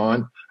carrying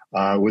on,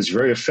 was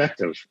very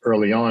effective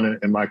early on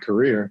in my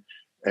career.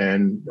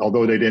 And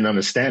although they didn't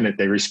understand it,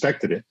 they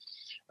respected it.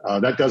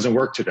 That doesn't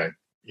work today.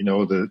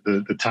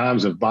 The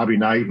times of Bobby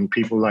Knight and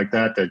people like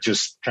that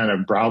just kind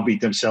of browbeat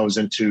themselves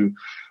into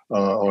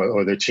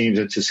or their teams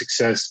into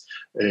success.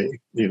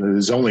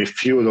 There's only a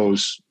few of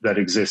those that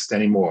exist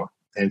anymore.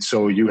 And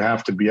so you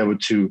have to be able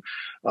to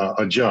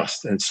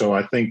adjust. And so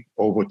I think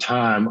over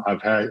time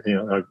I've had,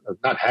 I've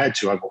not had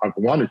to, I've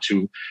wanted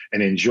to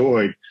and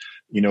enjoyed,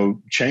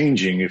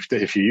 changing,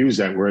 if you use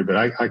that word, but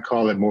I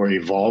call it more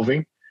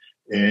evolving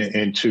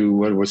into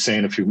what I was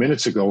saying a few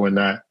minutes ago, in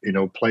that,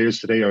 players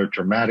today are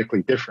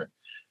dramatically different.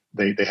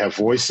 They have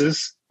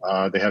voices,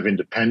 they have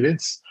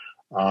independence,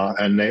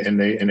 and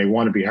they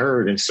want to be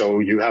heard. And so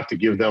you have to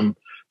give them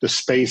the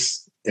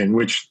space in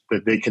which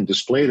that they can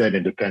display that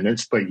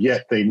independence, but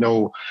yet they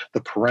know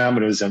the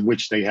parameters in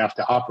which they have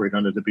to operate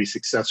under to be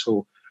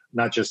successful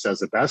not just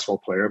as a basketball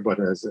player, but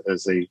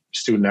as a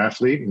student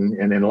athlete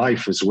and in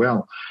life as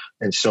well.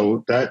 And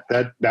so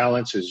that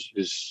balance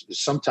is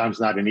sometimes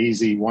not an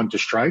easy one to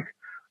strike,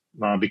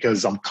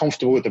 because I'm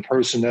comfortable with the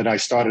person that I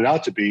started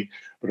out to be,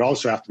 but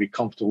also have to be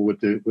comfortable with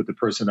the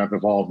person I've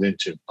evolved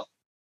into.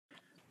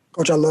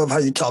 Coach, I love how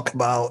you talk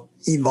about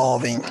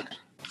evolving.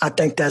 I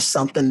think that's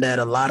something that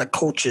a lot of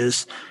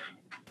coaches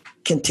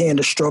continue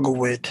to struggle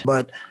with.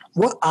 But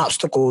what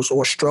obstacles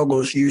or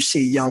struggles you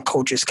see young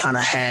coaches kind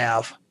of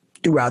have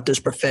throughout this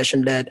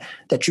profession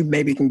that you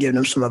maybe can give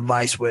them some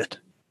advice with?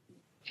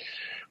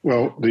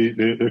 Well,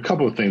 a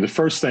couple of things. The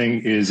first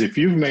thing is, if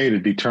you've made a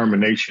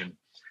determination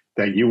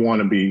that you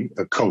want to be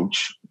a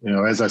coach,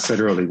 as I said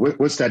earlier,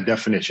 what's that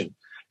definition?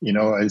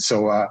 And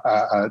so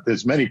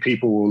there's many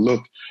people who will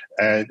look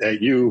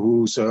at you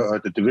who's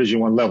at the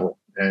Division I level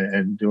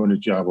and doing a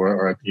job,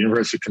 or at the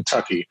University of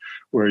Kentucky,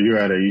 where you're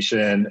at,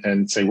 Aisha,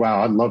 and say,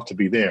 wow, I'd love to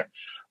be there.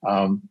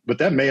 But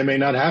that may or may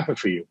not happen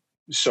for you.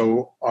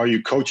 So are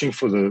you coaching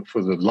for the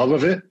love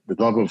of it, the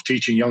love of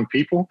teaching young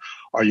people?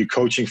 Are you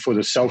coaching for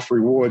the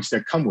self-rewards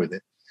that come with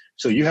it?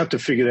 So you have to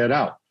figure that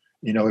out.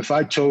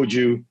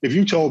 If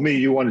you told me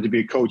you wanted to be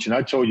a coach and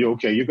I told you,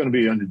 okay, you're going to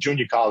be on the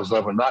junior college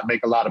level and not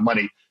make a lot of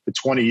money for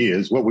 20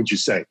 years, what would you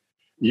say?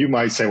 You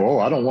might say, well,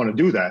 I don't want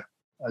to do that.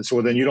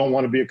 So then you don't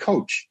want to be a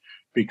coach,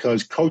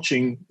 because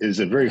coaching is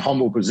a very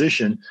humble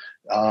position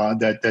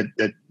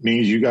that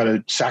means you got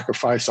to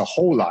sacrifice a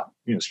whole lot,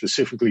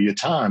 specifically your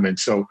time. And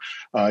so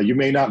you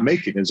may not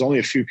make it. There's only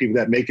a few people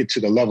that make it to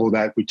the level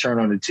that we turn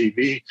on the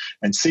TV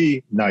and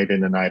see night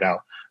in and night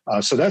out.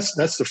 So that's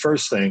the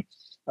first thing.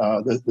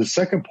 The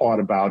second part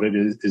about it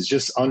is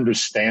just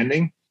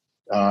understanding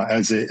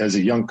as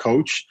a young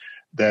coach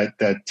that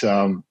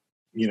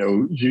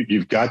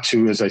you've got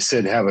to, as I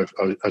said, have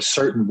a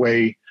certain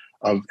way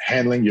of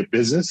handling your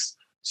business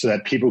so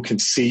that people can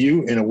see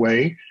you in a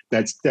way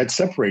that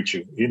separates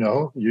you.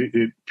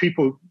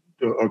 People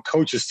or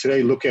coaches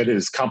today look at it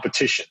as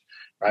competition.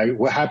 Right?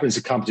 What happens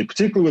in competition,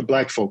 particularly with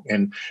Black folk,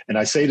 and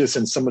I say this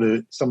in some of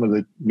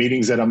the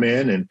meetings that I'm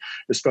in, and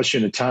especially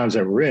in the times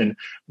that we're in,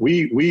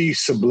 we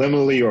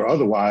subliminally or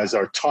otherwise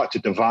are taught to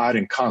divide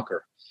and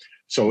conquer.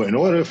 So in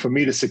order for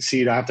me to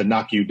succeed, I have to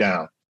knock you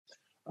down.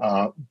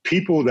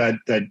 People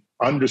that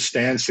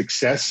understand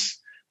success,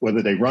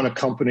 whether they run a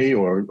company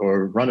or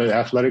run an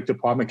athletic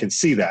department, can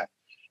see that,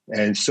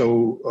 and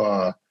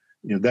so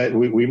that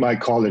we might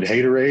call it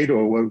haterade,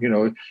 or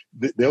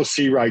they'll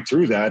see right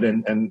through that,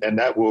 and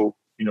that will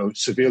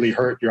severely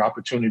hurt your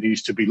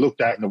opportunities to be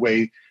looked at in the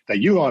way that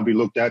you want to be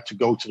looked at, to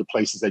go to the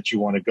places that you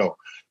want to go.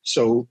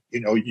 So,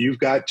 you've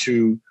got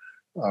to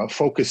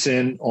focus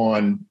in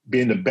on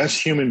being the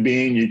best human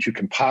being that you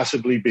can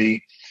possibly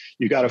be.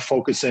 You got to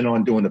focus in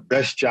on doing the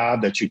best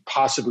job that you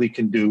possibly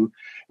can do.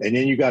 And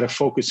then you got to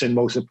focus in,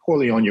 most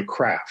importantly, on your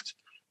craft.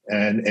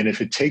 And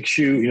if it takes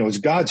you, it's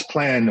God's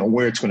plan on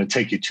where it's going to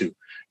take you to.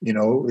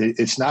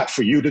 It's not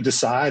for you to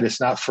decide. It's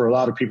not for a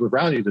lot of people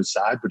around you to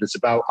decide, but it's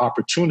about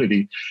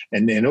opportunity.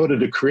 And in order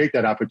to create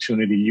that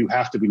opportunity, you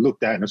have to be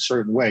looked at in a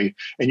certain way,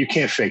 and you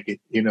can't fake it.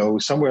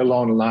 Somewhere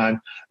along the line,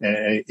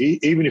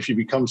 even if you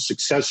become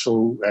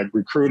successful at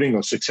recruiting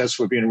or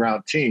successful at being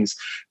around teams,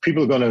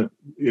 people are going to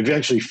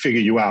eventually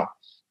figure you out.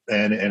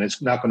 And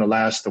it's not going to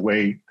last the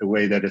way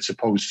that it's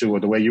supposed to,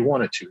 or the way you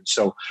want it to.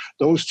 So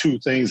those two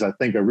things, I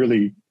think, are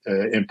really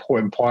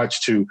important parts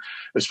to,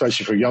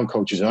 especially for young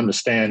coaches, to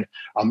understand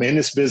I'm in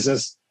this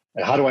business,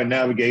 and how do I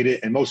navigate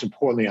it, and most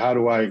importantly, how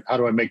do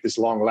I make this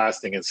long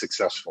lasting and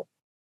successful?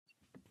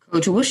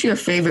 Coach, what's your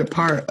favorite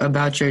part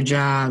about your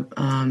job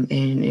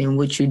and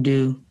what you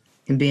do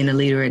and being a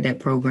leader at that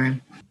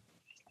program?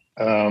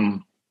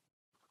 The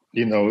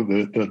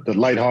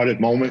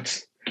lighthearted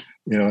moments.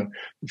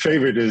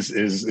 Favorite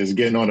is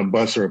getting on a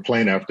bus or a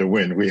plane after a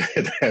win.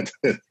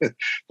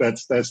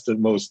 That's the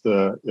most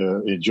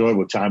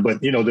enjoyable time.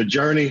 But the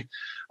journey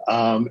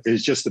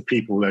is just the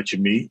people that you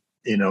meet.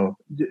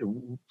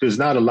 There's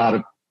not a lot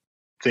of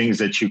things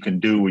that you can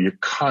do where you're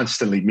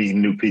constantly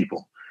meeting new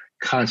people,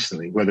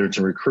 constantly, whether it's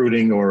in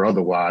recruiting or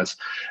otherwise.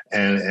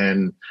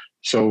 And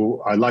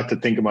so I like to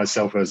think of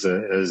myself as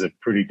a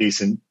pretty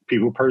decent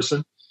people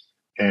person,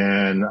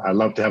 and I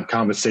love to have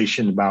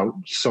conversation about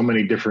so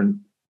many different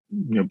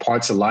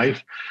parts of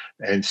life.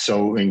 And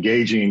so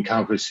engaging in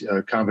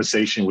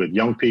conversation with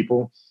young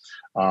people,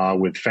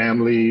 with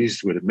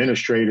families, with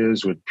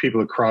administrators, with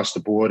people across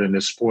the board in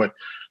this sport,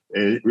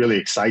 it really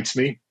excites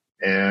me.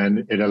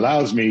 And it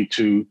allows me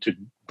to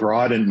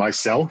broaden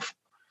myself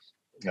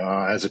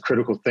as a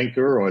critical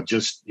thinker, or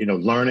just,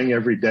 learning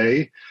every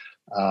day.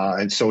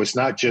 And so it's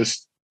not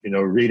just,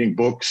 reading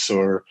books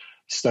or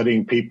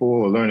studying people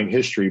or learning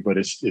history, but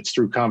it's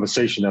through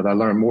conversation that I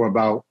learn more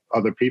about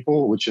other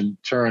people, which in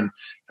turn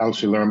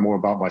helps me learn more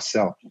about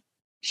myself.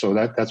 So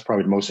that's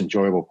probably the most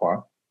enjoyable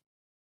part.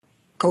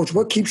 Coach,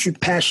 what keeps you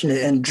passionate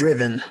and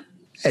driven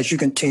as you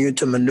continue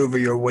to maneuver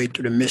your way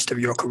through the midst of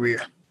your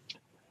career?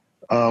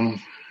 When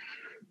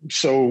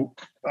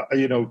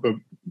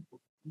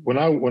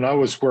I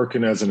was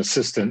working as an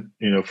assistant,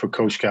 for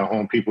Coach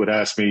Calhoun, people would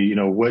ask me,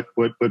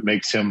 what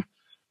makes him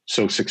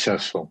so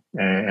successful.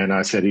 And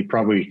I said, he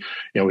probably,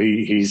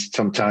 he's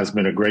sometimes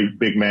been a great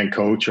big man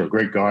coach or a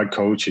great guard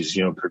coach. He's,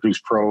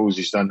 produced pros.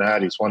 He's done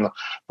that. He's won,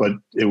 but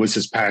it was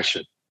his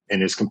passion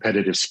and his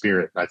competitive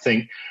spirit. I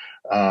think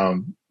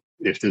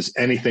if there's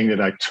anything that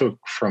I took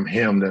from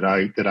him that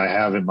I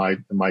have in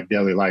my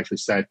daily life,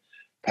 it's that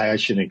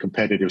passion and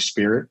competitive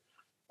spirit.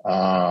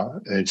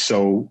 And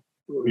so,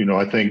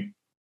 I think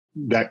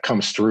that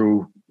comes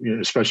through,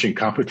 especially in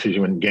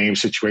competition, in game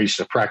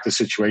situations, practice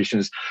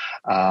situations.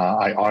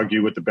 I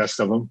argue with the best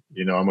of them.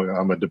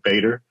 I'm a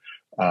debater.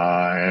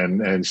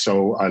 And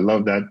so I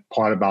love that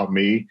part about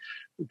me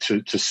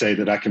to say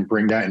that I can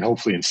bring that and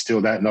hopefully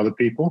instill that in other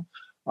people.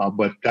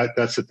 But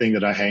that's the thing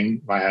that I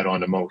hang my hat on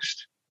the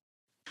most.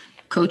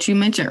 Coach, you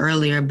mentioned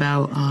earlier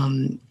about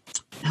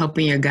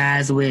helping your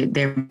guys with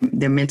their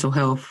mental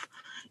health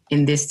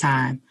in this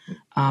time.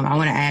 I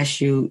want to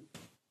ask you,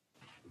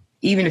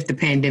 even if the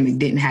pandemic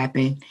didn't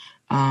happen,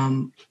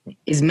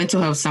 is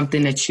mental health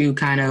something that you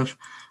kind of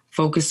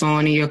focus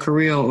on in your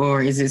career,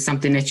 or is it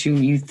something that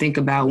you think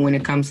about when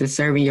it comes to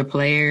serving your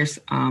players?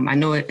 I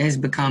know it has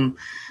become,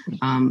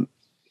 kind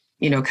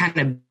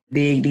of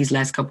big these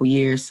last couple of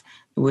years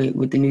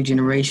with the new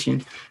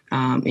generation,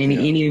 and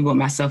even with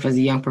myself as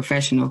a young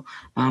professional.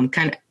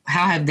 Kind of,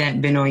 how have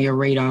that been on your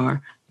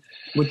radar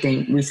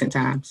within recent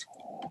times?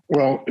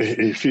 Well,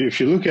 if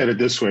you look at it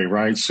this way,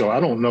 right? So I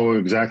don't know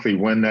exactly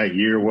when that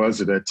year was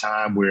at that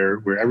time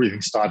where everything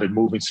started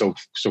moving so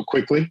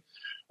quickly.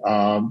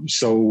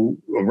 So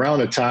around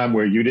the time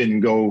where you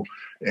didn't go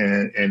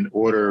and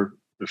order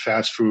the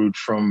fast food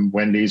from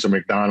Wendy's or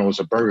McDonald's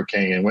or Burger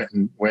King and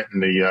went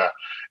in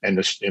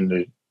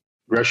the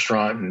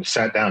restaurant and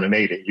sat down and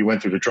ate it. You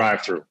went through the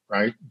drive-through,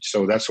 right?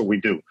 So that's what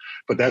we do.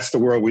 But that's the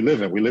world we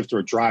live in. We live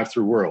through a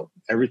drive-through world.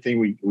 Everything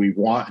we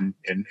want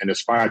and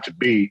aspire to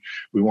be,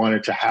 we want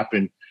it to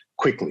happen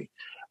quickly.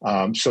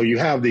 So you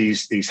have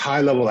these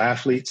high-level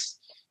athletes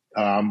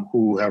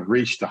who have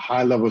reached a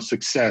high level of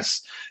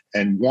success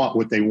and want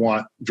what they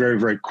want very,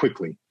 very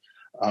quickly.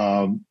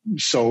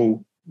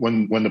 So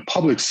when the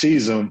public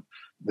sees them,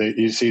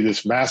 you see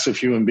this massive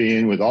human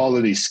being with all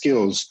of these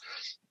skills.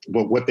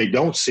 But what they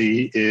don't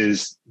see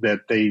is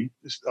that they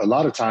a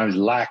lot of times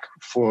lack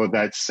for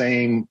that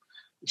same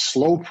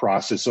slow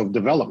process of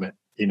development.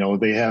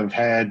 They have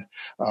had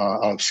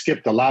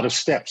skipped a lot of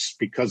steps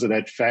because of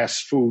that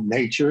fast food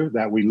nature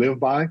that we live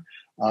by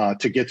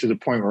to get to the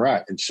point we're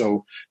at. And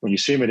so when you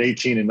see them at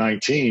 18 and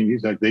 19,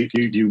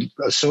 you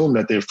assume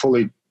that they're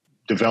fully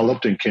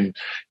developed and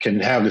can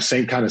have the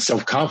same kind of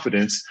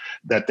self-confidence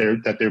that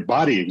their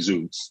body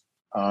exudes.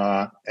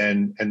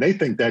 And they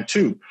think that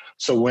too.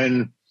 So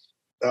when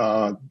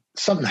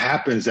something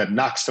happens that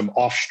knocks them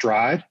off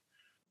stride,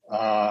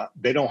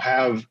 they don't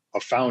have a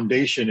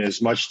foundation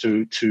as much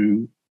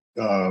to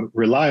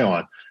rely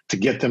on to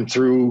get them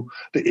through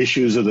the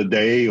issues of the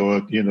day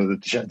or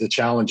the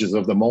challenges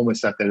of the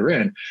moments that they're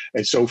in.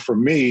 And so for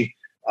me,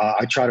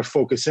 I try to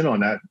focus in on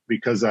that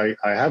because I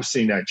have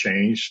seen that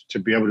change to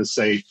be able to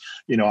say,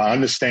 I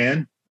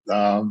understand.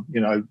 I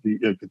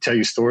could tell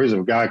you stories of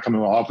a guy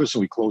coming to my office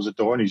and we close the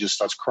door and he just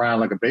starts crying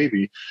like a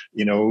baby,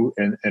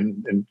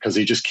 and because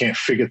he just can't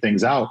figure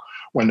things out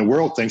when the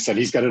world thinks that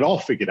he's got it all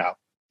figured out.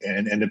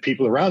 And the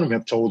people around him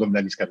have told him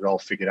that he's got it all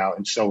figured out.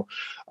 And so,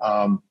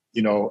 I'm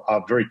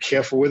very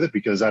careful with it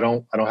because I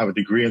don't have a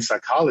degree in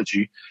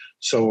psychology.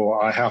 So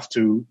I have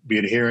to be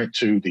adherent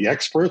to the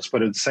experts.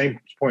 But at the same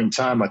point in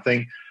time, I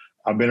think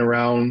I've been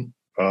around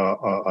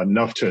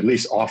enough to at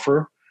least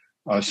offer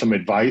some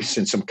advice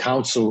and some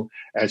counsel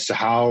as to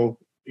how,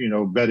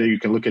 better you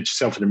can look at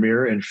yourself in the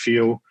mirror and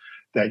feel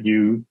that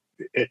you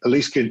at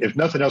least can, if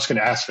nothing else, can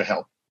ask for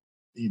help,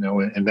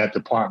 in that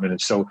department.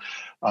 And so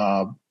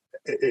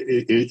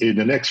in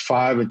the next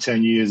 5 and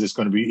 10 years, it's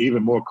going to be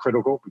even more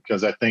critical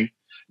because I think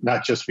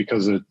not just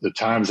because of the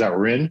times that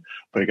we're in,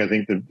 but I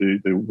think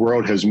the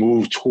world has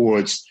moved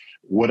towards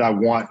what I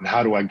want and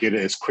how do I get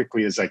it as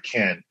quickly as I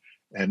can.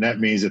 And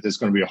that means that there's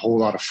going to be a whole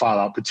lot of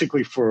fallout,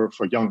 particularly for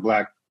young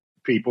Black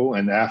people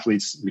and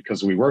athletes,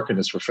 because we work in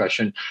this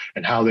profession,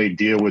 and how they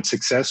deal with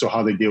success or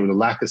how they deal with a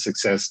lack of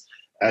success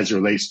as it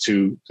relates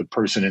to the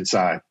person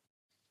inside.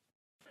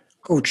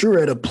 Coach, you're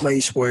at a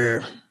place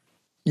where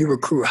you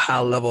recruit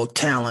high-level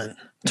talent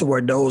to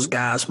where those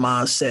guys'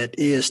 mindset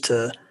is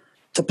to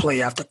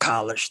play after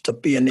college, to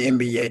be in the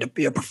NBA, to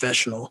be a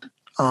professional.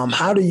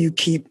 How do you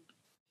keep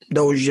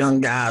those young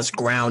guys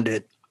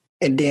grounded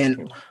and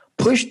then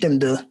push them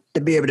to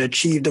be able to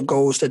achieve the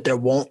goals that they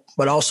want,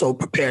 but also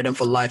prepare them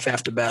for life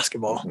after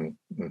basketball?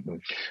 Mm-hmm. Mm-hmm.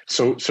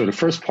 So the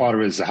first part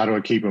of it is how do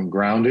I keep them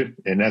grounded?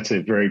 And that's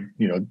a very,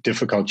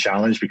 difficult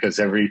challenge because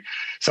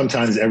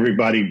sometimes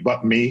everybody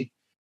but me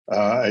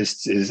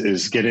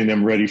is getting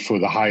them ready for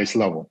the highest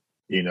level.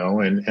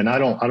 And I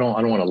don't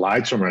want to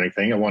lie to them or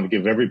anything. I want to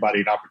give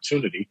everybody an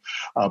opportunity,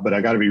 but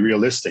I got to be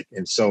realistic.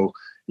 And so,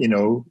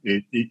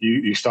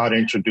 you start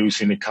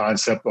introducing the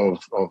concept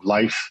of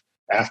life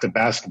after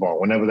basketball,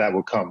 whenever that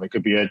will come. It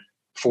could be at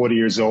 40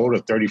 years old or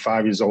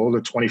 35 years old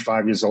or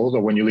 25 years old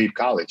or when you leave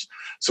college.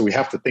 So we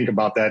have to think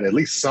about that at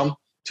least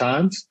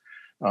sometimes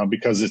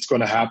because it's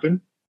going to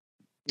happen.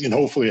 and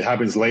hopefully it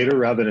happens later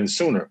rather than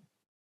sooner.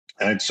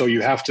 And so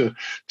you have to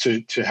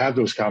have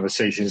those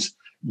conversations,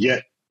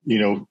 yet,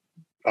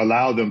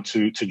 allow them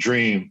to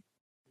dream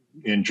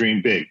and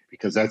dream big,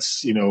 because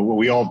that's,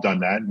 we all done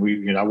that.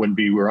 And I wouldn't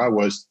be where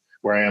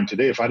I am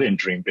today if I didn't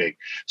dream big.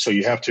 So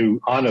you have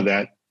to honor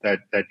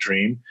that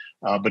dream.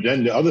 But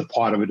then the other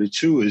part of it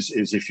too is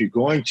if you're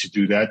going to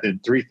do that,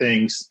 then three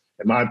things,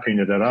 in my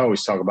opinion, that I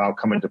always talk about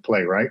come into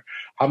play, right?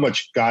 How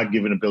much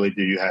God-given ability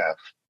do you have?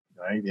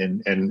 Right.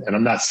 And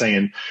I'm not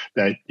saying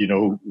that,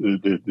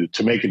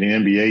 to make it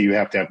in the NBA, you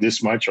have to have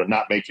this much, or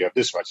not make you have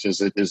this much.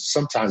 There's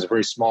sometimes a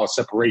very small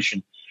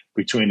separation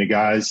between the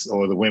guys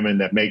or the women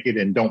that make it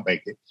and don't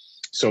make it.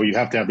 So you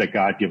have to have that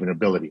God-given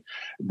ability.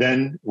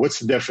 Then what's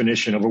the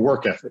definition of a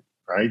work ethic,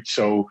 right?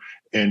 So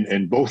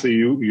in both of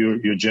your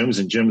gyms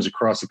and gyms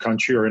across the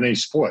country or in any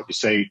sport, you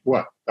say,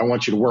 what? I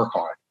want you to work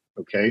hard.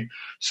 Okay.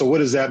 So what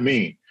does that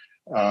mean?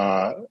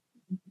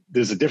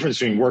 There's a difference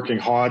between working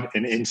hard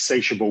and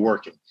insatiable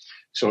working.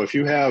 So if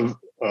you have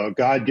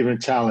God-given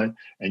talent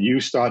and you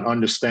start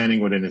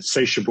understanding what an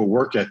insatiable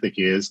work ethic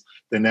is,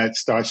 then that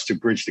starts to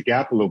bridge the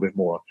gap a little bit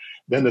more.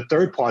 Then the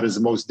third part is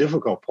the most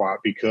difficult part,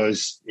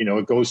 because,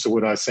 it goes to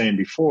what I was saying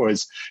before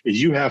is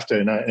you have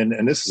to,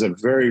 and this is a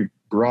very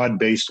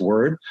broad-based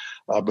word,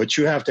 but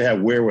you have to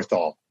have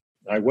wherewithal.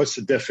 Right? What's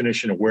the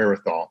definition of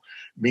wherewithal?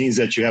 It means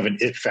that you have an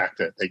it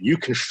factor, that you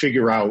can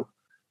figure out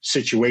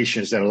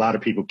situations that a lot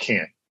of people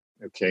can't.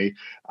 Okay,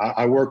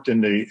 I worked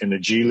in the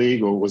G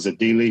League, or was a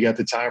D League at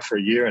the time, for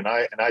a year, and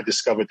I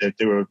discovered that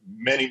there were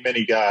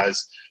many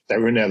guys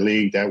that were in that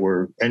league that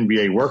were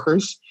NBA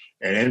workers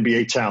and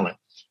NBA talent,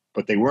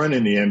 but they weren't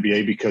in the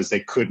NBA because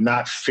they could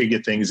not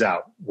figure things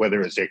out.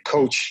 Whether it's their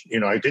coach,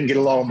 I didn't get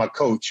along with my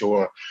coach,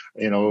 or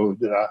I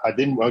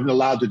wasn't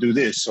allowed to do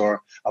this,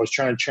 or I was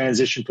trying to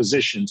transition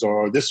positions,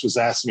 or this was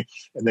asking me,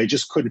 and they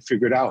just couldn't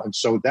figure it out. And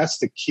so that's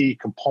the key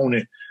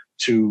component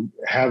to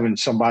having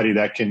somebody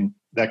that can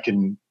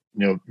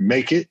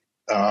make it.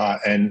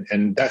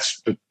 And that's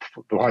the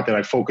part that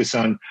I focus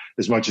on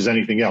as much as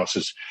anything else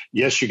is,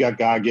 yes, you got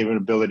God-given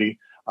ability.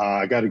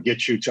 I got to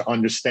get you to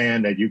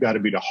understand that you got to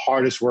be the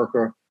hardest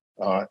worker,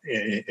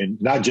 and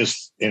not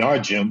just in our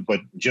gym, but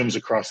gyms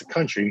across the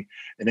country.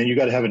 And then you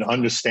got to have an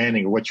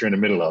understanding of what you're in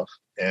the middle of.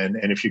 And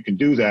if you can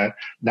do that,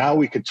 now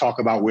we can talk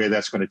about where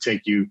that's going to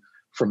take you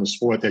from the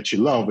sport that you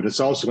love, but it's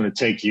also going to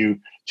take you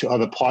to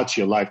other parts of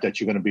your life that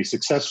you're going to be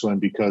successful in,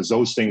 because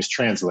those things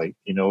translate.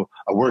 A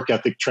work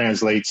ethic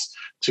translates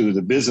to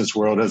the business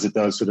world as it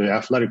does to the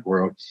athletic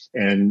world,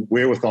 and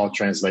wherewithal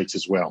translates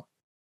as well.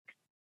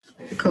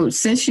 Coach,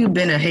 since you've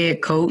been a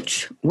head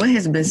coach, what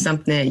has been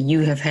something that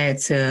you have had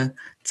to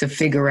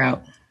figure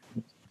out?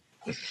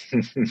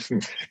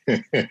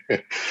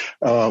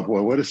 Well,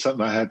 what is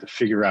something I had to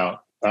figure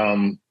out?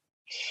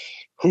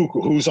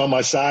 Who's on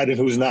my side and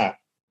who's not?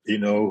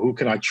 Who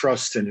can I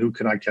trust and who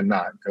can I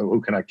cannot, or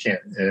who can I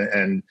can't?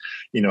 And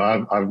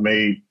I've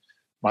made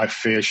my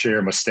fair share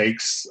of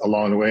mistakes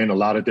along the way in a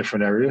lot of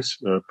different areas,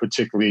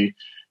 particularly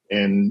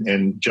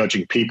in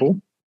judging people,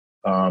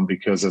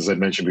 because, as I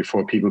mentioned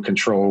before, people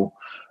control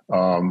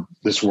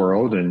this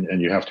world,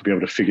 and you have to be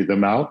able to figure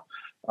them out.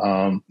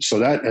 So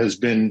that has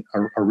been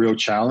a real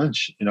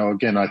challenge.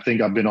 Again, I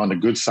think I've been on the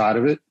good side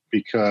of it,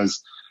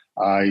 because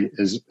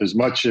as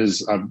much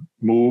as I've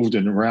moved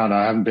and around,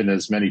 I haven't been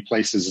as many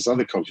places as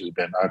other coaches have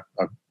been.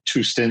 I've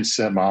 2 stints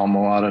at my alma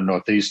mater,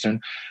 Northeastern,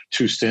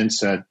 2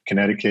 stints at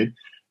Connecticut,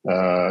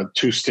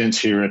 2 stints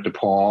here at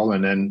DePaul,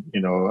 and then,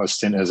 a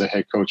stint as a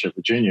head coach at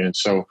Virginia. And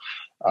so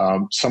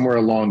somewhere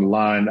along the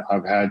line,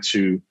 I've had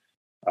to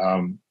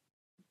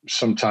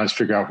sometimes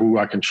figure out who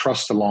I can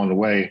trust along the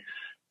way,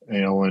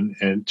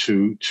 and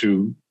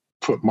to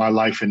put my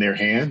life in their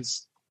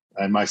hands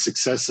and my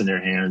success in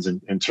their hands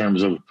in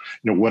terms of,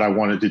 what I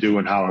wanted to do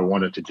and how I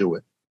wanted to do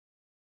it.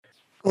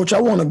 Coach, I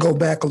want to go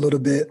back a little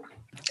bit,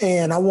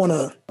 and I want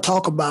to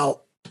talk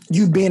about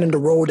you being in the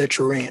role that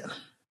you're in.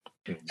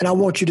 And I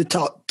want you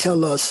to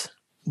tell us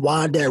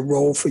why that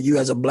role for you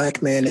as a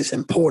Black man is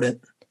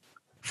important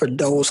for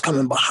those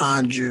coming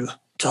behind you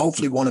to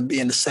hopefully want to be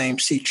in the same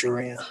seat you're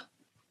in.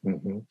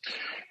 Mm-hmm.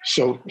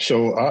 So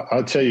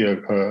I'll tell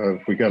you,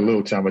 if we got a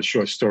little time, a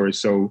short story.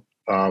 So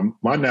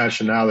my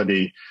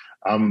nationality,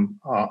 I'm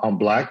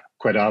Black,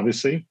 quite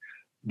obviously,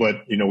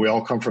 but we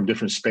all come from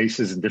different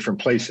spaces and different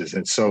places.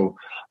 And so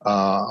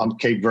I'm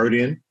Cape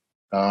Verdean.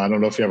 I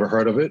don't know if you ever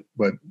heard of it,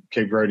 but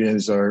Cape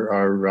Verdeans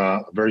are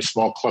a very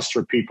small cluster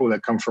of people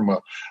that come from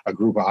a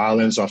group of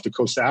islands off the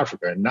coast of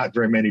Africa. And not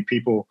very many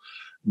people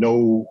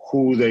know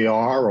who they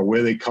are or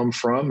where they come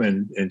from.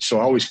 And so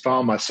I always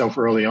found myself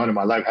early on in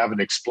my life having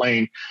to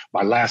explain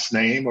my last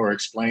name or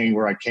explain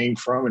where I came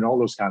from and all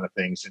those kind of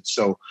things. And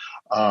so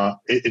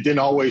it didn't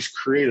always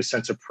create a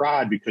sense of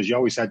pride, because you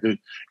always had to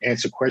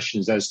answer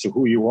questions as to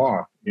who you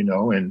are,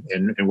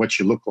 and what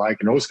you look like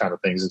and those kind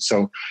of things. And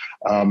so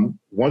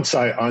once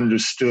I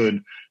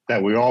understood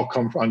that we all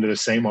come under the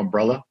same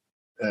umbrella,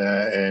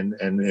 and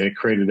it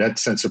created that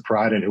sense of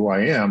pride in who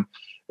I am,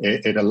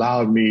 it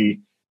allowed me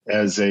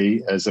as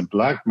a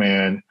Black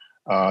man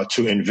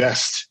to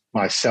invest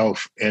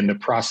myself in the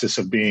process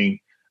of being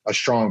a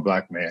strong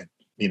black man,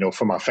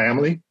 for my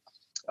family,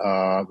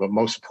 but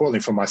most importantly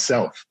for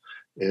myself,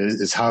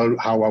 is how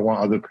I want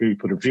other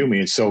people to view me.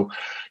 And so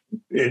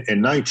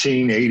in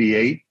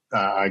 1988,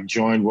 I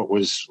joined what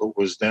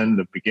was then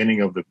the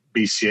beginning of the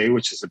BCA,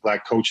 which is the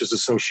Black Coaches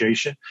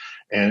Association.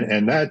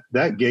 And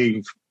that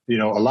gave, a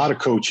lot of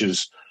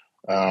coaches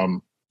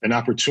an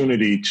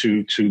opportunity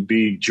to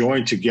be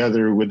joined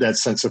together with that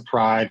sense of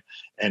pride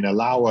and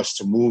allow us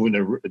to move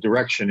in a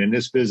direction in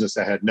this business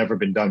that had never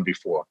been done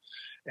before.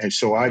 And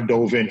so I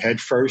dove in head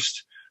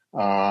first.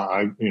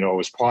 I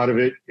was part of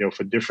it,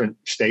 for different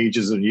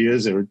stages of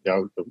years. They were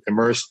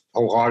immersed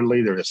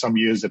wholeheartedly. There were some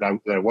years that I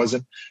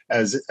wasn't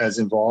as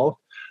involved.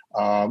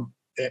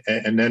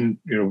 And then,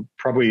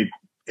 probably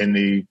in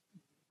the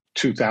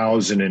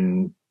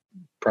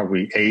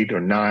 2008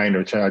 or 9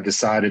 or 10, I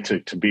decided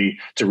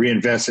to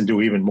reinvest and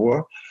do even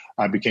more.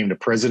 I became the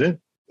president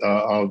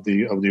of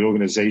the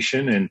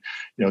organization, and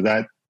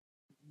that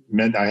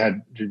meant I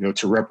had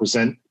to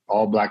represent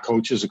all black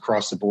coaches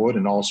across the board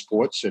in all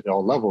sports at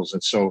all levels.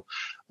 And so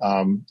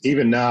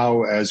even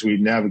now, as we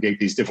navigate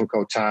these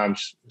difficult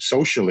times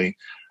socially,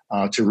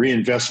 to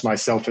reinvest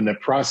myself in that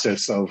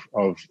process of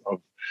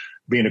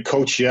being a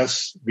coach,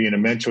 yes, being a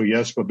mentor,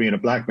 yes, but being a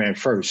black man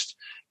first.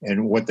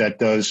 And what that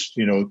does,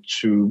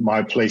 to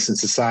my place in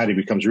society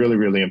becomes really,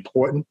 really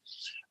important.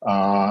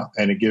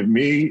 And it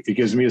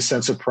gives me a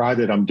sense of pride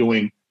that I'm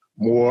doing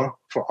more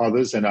for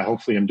others than I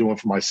hopefully am doing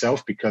for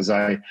myself, because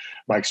my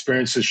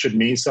experiences should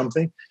mean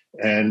something.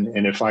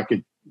 And if I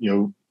could,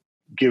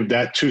 give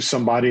that to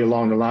somebody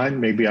along the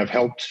line, maybe I've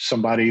helped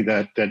somebody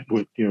that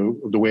would,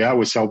 the way I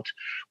was helped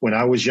when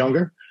I was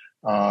younger.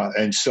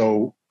 And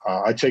so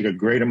I take a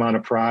great amount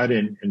of pride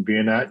in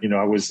being that.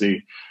 I was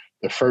the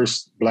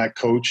first black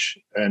coach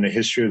in the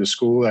history of the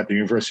school at the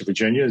University of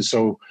Virginia. And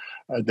so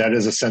that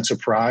is a sense of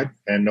pride,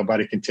 and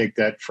nobody can take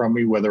that from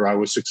me, whether I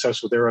was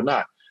successful there or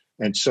not.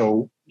 And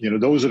so,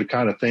 those are the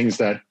kind of things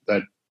that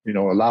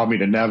allow me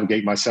to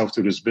navigate myself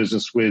through this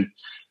business with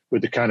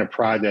the kind of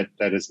pride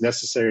that is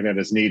necessary and that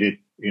is needed,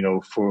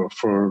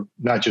 for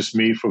not just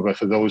me, but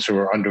for those who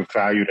are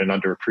undervalued and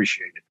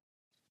underappreciated.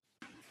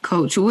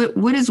 Coach,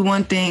 what is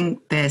one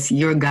thing that's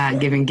your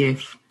God-given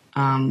gift?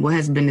 What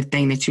has been the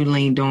thing that you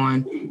leaned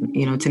on,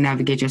 to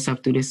navigate yourself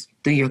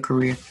through your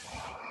career?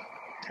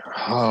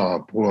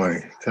 Oh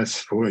boy,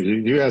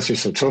 you asked me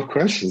some tough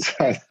questions.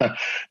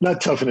 Not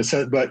tough in a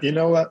sense, but you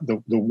know what?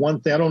 The one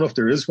thing, I don't know if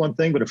there is one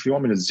thing, but if you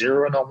want me to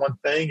zero in on one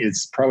thing,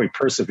 it's probably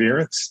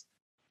perseverance.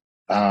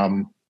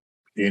 Realizing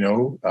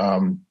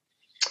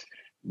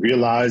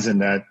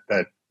that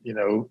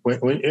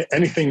when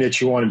anything that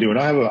you want to do, and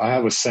I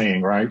have a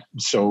saying, right?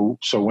 So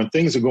when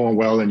things are going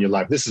well in your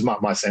life, this is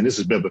my saying, this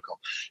is biblical.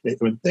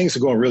 When things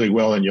are going really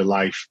well in your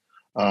life,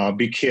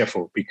 be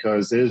careful,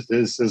 because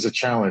there's a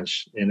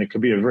challenge, and it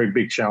could be a very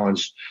big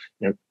challenge,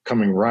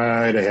 coming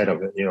right ahead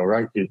of it,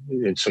 right?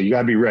 And so you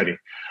got to be ready.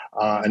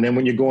 And then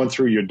when you're going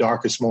through your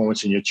darkest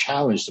moments and you're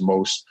challenged the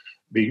most,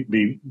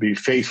 be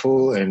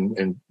faithful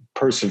and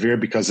persevere,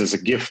 because there's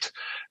a gift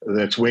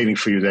that's waiting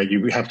for you that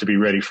you have to be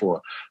ready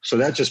for. So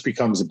that just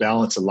becomes a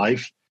balance of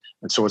life.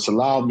 And so it's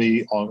allowed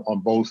me on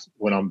both,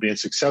 when I'm being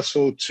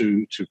successful,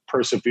 to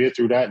persevere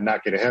through that and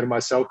not get ahead of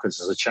myself because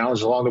there's a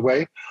challenge along the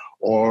way,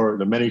 or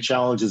the many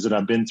challenges that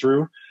I've been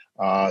through,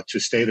 to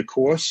stay the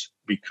course,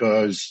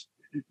 because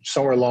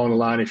somewhere along the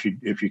line, if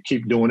you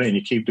keep doing it and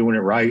you keep doing it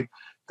right,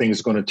 things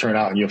are going to turn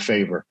out in your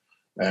favor.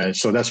 And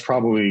so that's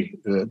probably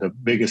the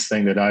biggest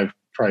thing that I've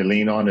probably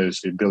lean on,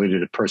 is the ability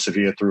to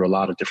persevere through a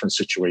lot of different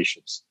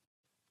situations.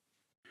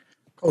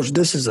 Coach,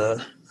 this is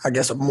I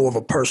guess a more of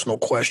a personal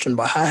question,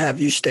 but how have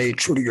you stayed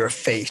true to your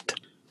faith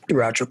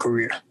throughout your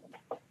career?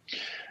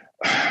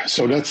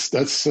 So that's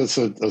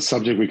a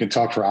subject we can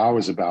talk for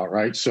hours about,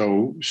 right?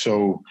 So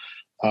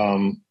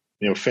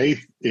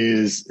faith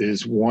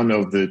is one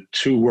of the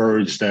two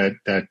words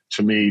that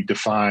to me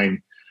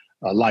define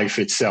life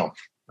itself,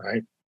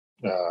 right?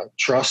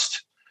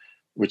 Trust,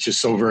 which is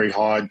so very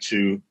hard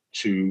to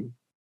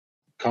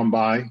come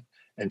by,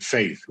 and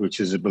faith, which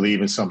is to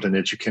believe in something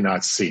that you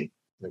cannot see.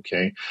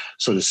 Okay.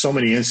 So there's so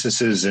many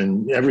instances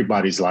in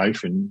everybody's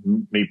life,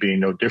 and me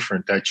being no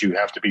different, that you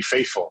have to be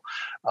faithful.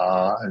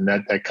 And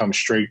that comes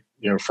straight,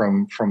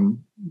 from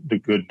the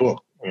good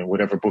book.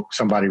 Whatever book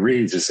somebody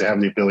reads, is to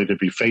have the ability to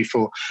be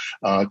faithful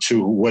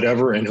to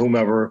whatever and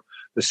whomever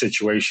the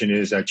situation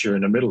is that you're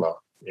in the middle of,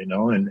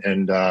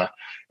 and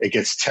it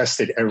gets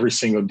tested every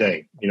single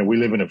day. We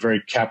live in a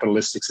very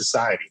capitalistic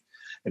society.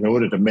 In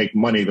order to make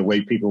money the way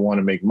people want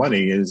to make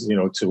money is,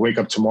 to wake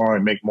up tomorrow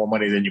and make more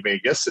money than you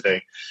made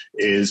yesterday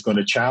is going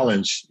to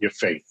challenge your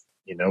faith,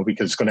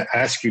 because it's going to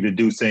ask you to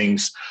do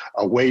things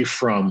away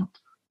from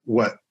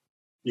what,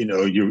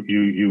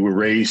 you were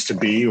raised to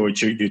be, or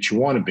that you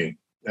want to be.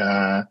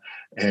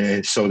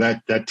 And so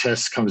that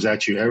test comes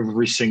at you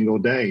every single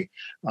day.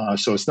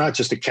 So it's not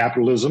just a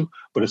capitalism,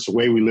 but it's the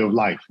way we live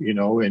life,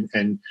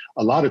 and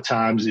a lot of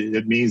times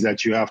it means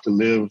that you have to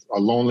live a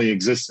lonely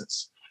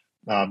existence.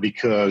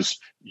 Because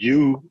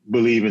you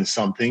believe in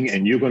something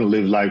and you're going to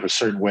live life a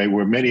certain way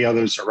where many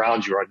others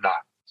around you are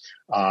not.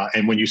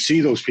 And when you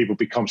see those people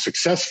become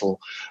successful,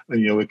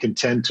 it can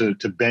tend to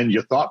bend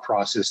your thought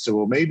process to,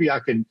 well, maybe I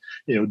can,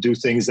 do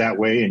things that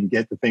way and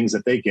get the things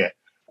that they get.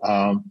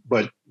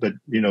 But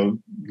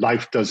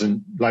life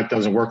doesn't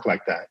work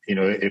like that.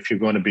 If you're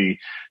going to be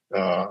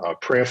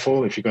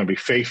prayerful, if you're going to be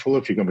faithful,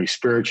 if you're going to be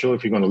spiritual,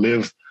 if you're going to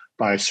live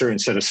by a certain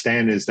set of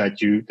standards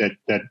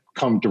that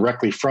come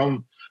directly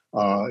from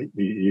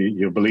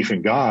your belief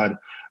in God,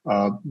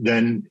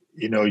 then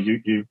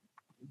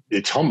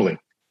it's humbling.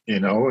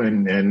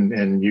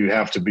 And you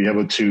have to be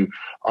able to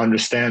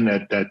understand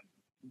that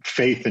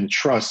faith and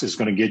trust is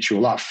going to get you a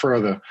lot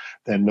further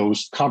than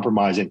those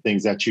compromising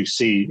things that you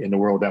see in the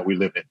world that we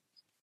live in.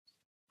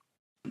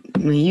 I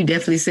mean, you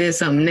definitely said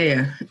something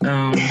there,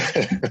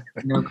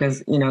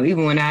 because,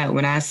 even when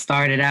I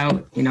started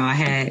out,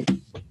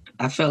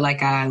 I felt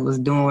like I was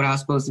doing what I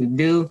was supposed to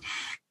do.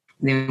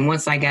 Then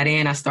once I got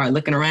in, I started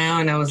looking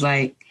around. That was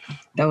like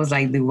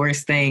the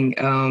worst thing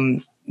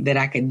that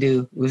I could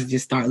do, was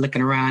just start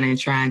looking around and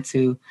trying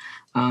to,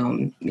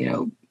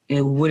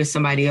 what is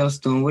somebody else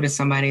doing? What is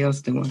somebody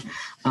else doing?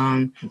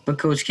 But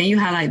Coach, can you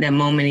highlight that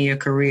moment in your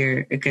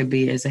career? It could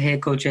be as a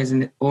head coach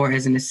or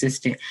as an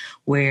assistant,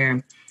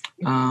 where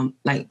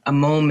like a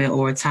moment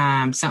or a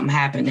time, something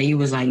happened that you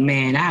was like,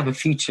 man, I have a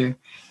future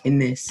in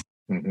this.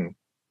 Mm-hmm.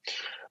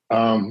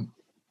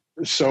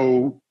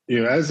 So,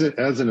 as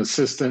an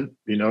assistant,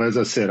 as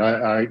I said,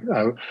 I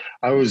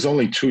was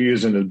only 2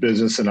 years in the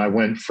business, and I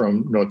went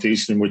from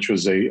Northeastern, which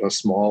was a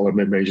small or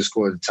mid-major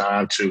school at the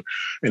time, to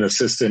an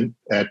assistant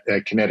at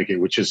Connecticut,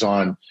 which is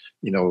on,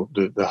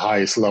 the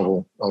highest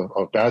level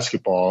of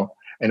basketball.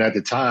 And at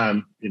the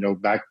time,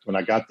 back when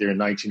I got there in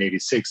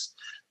 1986,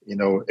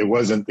 it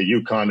wasn't the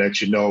UConn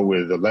that,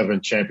 with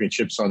 11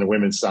 championships on the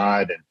women's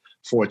side and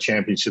 4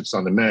 championships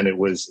on the men. It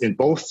was, in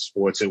both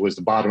sports, it was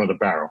the bottom of the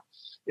barrel.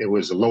 It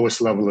was the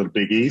lowest level of the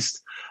Big East,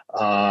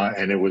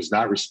 and it was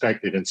not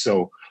respected. And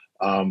so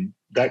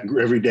that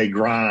everyday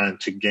grind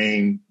to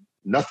gain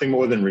nothing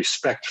more than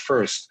respect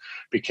first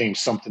became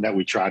something that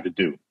we tried to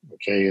do.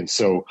 Okay. And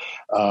so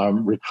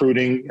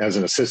recruiting as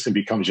an assistant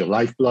becomes your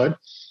lifeblood.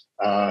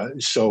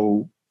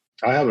 So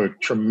I have a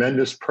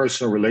tremendous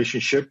personal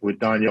relationship with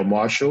Donyell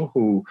Marshall,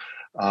 who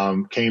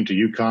came to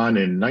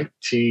UConn in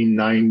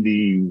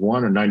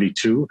 1991 or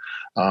 92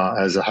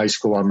 as a high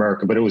school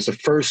All-American. But it was the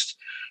first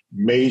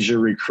major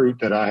recruit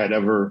that I had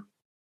ever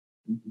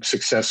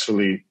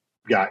successfully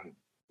gotten,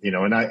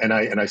 and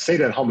I say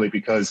that humbly,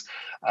 because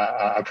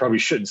I probably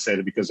shouldn't say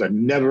that, because I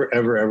never,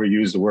 ever, ever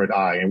used the word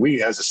I, and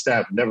we as a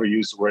staff never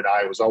used the word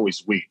I. It was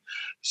always we.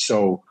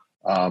 So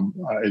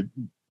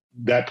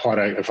that part,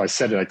 if I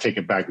said it, I take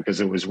it back, because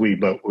it was we.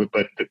 But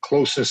the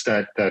closeness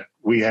that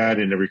we had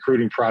in the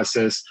recruiting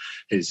process,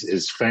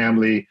 his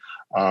family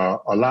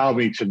allowed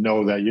me to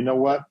know that,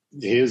 what,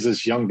 here's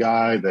this young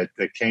guy that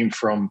came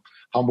from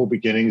humble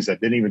beginnings, that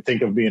didn't even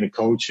think of being a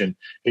coach, and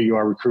here you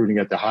are recruiting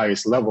at the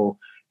highest level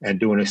and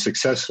doing it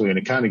successfully. And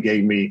it kind of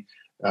gave me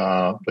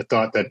the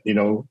thought that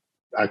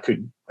I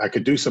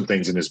could do some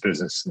things in this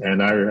business.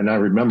 And I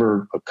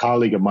remember a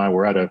colleague of mine,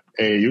 we're at a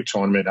AAU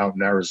tournament out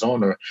in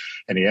Arizona,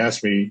 and he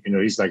asked me,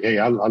 he's like, hey,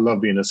 I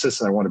love being an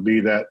assistant. I want to be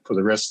that for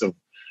the rest of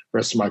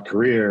my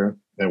career.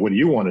 And what do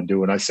you want to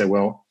do? And I said,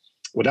 well,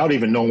 without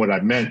even knowing what I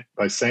meant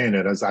by saying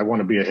it, as I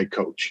want to be a head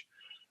coach.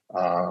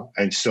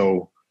 And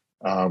so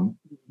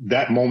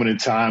that moment in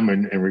time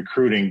and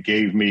recruiting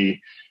gave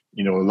me,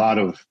 a lot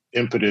of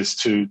impetus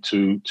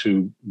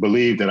to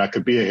believe that I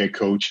could be a head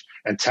coach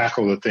and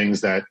tackle the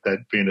things that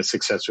being a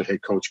successful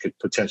head coach could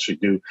potentially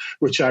do,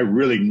 which I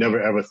really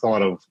never ever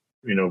thought of,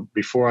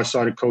 before I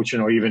started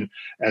coaching, or even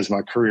as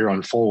my career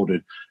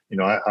unfolded.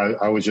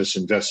 I was just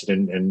invested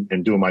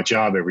in doing my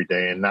job every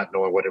day and not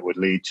knowing what it would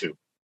lead to.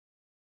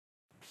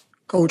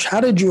 Coach, how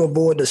did you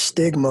avoid the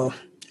stigma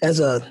as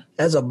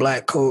a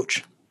Black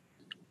coach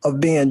of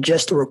being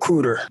just a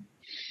recruiter?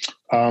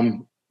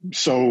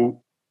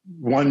 So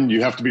one,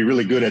 you have to be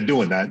really good at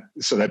doing that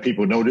so that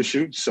people notice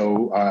you.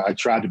 So I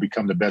tried to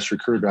become the best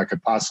recruiter I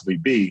could possibly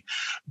be.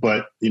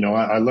 But,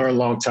 I learned a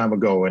long time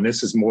ago, and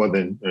this is more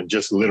than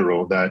just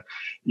literal, that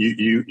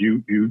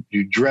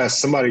you dress,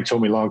 somebody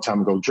told me a long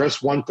time ago,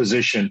 dress one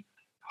position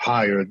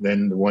higher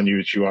than the one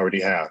you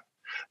already have.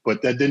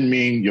 But that didn't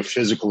mean your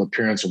physical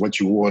appearance and what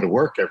you wore to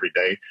work every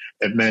day.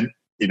 It meant,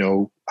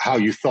 how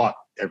you thought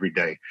every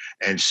day.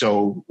 And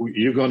so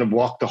you're going to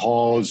walk the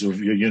halls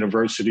of your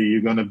university.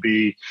 You're going to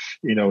be,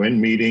 in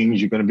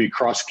meetings. You're going to be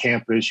cross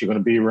campus. You're going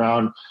to be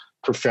around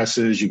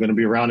professors. You're going to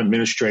be around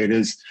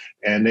administrators,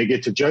 and they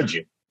get to judge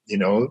you,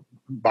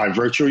 by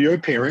virtue of your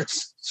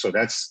appearance. So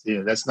that's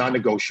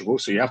non-negotiable.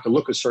 So you have to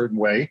look a certain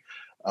way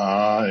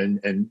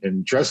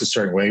and dress a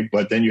certain way,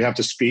 but then you have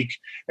to speak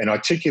and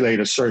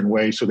articulate a certain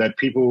way so that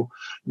people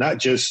not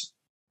just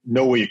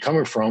know where you're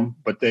coming from,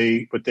 but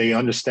they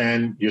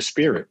understand your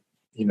spirit.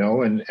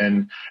 And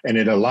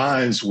it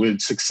aligns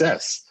with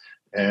success.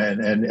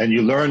 And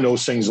you learn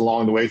those things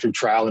along the way through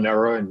trial and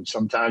error. And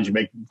sometimes you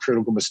make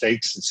critical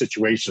mistakes in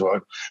situations,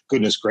 or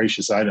goodness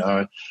gracious, I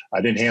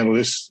didn't handle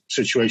this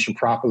situation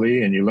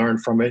properly, and you learn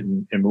from it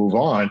and move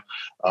on.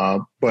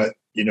 But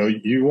You know,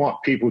 you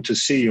want people to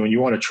see you, and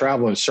you want to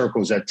travel in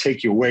circles that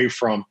take you away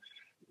from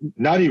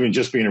not even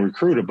just being a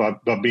recruiter, but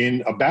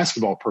being a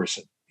basketball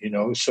person. You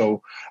know,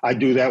 so I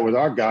do that with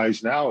our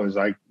guys now. Is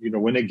like, you know,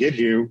 when they get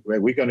here,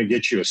 we're going to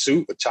get you a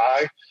suit, a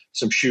tie,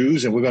 some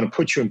shoes, and we're going to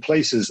put you in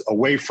places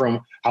away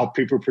from how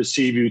people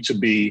perceive you to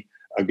be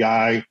a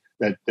guy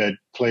that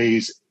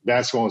plays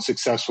basketball and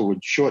successful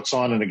with shorts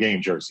on and a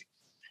game jersey.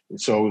 And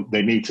so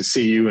they need to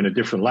see you in a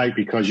different light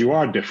because you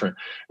are different.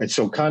 And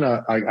so kind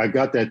of I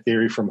got that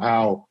theory from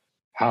how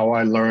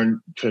I learned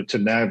to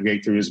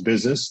navigate through this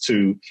business,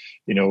 to,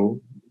 you know,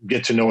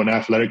 get to know an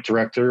athletic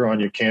director on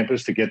your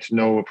campus, to get to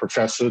know a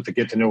professor, to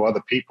get to know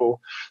other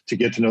people, to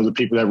get to know the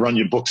people that run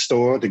your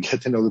bookstore, to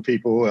get to know the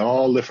people at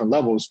all different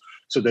levels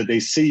so that they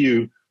see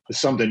you for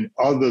something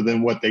other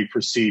than what they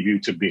perceive you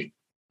to be.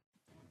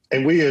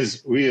 And we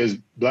as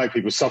Black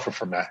people suffer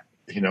from that.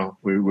 You know,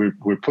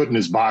 we're put in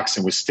this box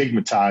and we're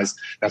stigmatized.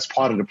 That's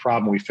part of the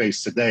problem we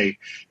face today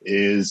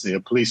is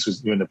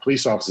when the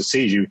police officer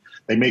sees you,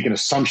 they make an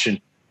assumption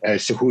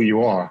as to who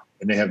you are,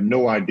 and they have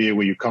no idea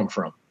where you come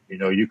from. You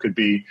know, you could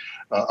be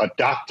a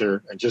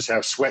doctor and just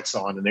have sweats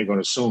on, and they're going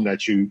to assume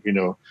that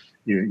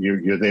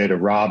you're there to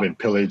rob and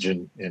pillage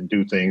and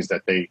do things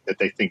that they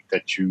think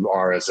that you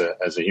are as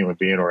a human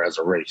being or as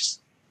a race.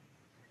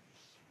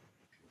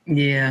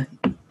 Yeah,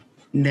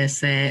 that's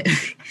sad.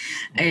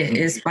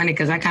 It's funny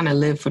because I kind of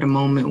live for the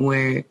moment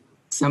where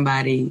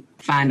somebody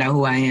find out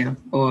who I am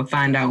or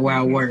find out where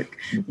I work.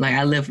 Like,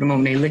 I live for the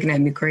moment they're looking at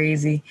me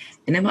crazy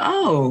and they're like,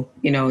 oh,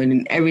 you know,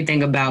 and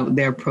everything about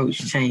their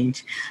approach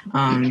change.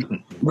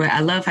 But I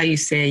love how you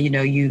said, you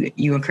know, you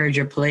encourage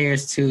your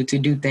players to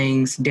do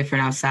things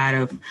different outside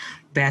of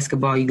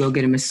basketball. You go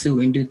get them a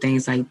suit and do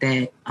things like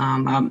that.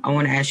 I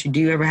want to ask you,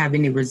 do you ever have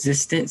any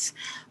resistance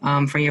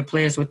from your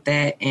players with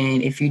that?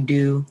 And if you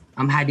do,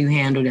 how do you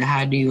handle that?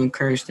 How do you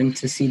encourage them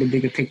to see the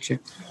bigger picture?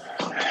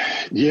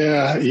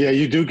 Yeah,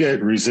 you do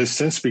get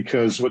resistance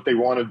because what they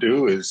want to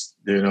do is,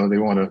 you know, they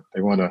want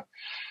to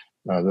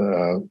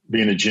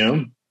be in a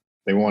gym.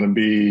 They want to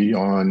be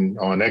on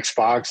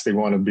Xbox. They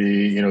want to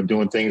be, you know,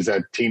 doing things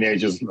that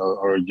teenagers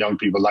or young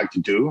people like to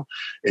do.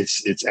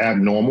 It's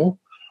abnormal.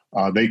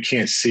 They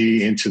can't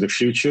see into the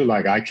future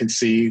like I can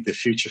see the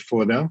future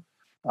for them.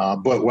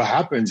 But what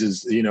happens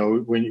is, you know,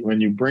 when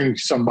you bring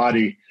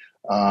somebody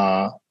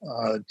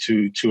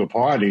to a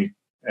party,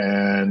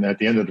 and at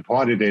the end of the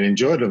party, they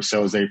enjoy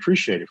themselves, they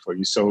appreciate it for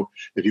you. So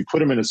if you put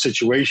them in a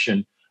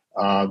situation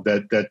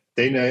that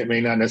they may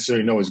not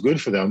necessarily know is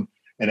good for them,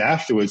 and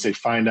afterwards they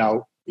find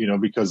out, you know,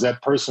 because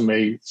that person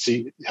may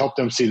help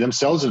them see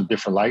themselves in a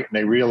different light, and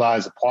they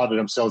realize a part of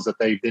themselves that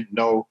they didn't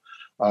know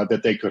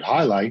that they could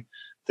highlight,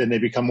 then they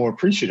become more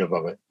appreciative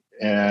of it.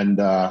 And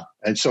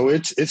so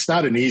it's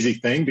not an easy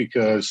thing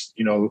because,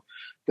 you know,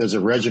 there's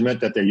a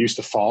regiment that they're used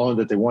to following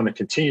that they want to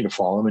continue to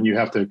follow, and you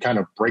have to kind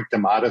of break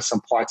them out of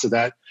some parts of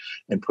that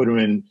and put them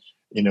in,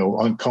 you know,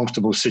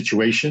 uncomfortable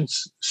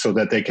situations so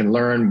that they can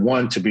learn,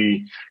 one, to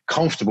be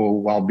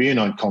comfortable while being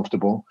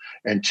uncomfortable,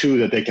 and two,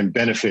 that they can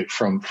benefit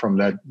from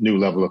that new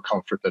level of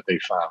comfort that they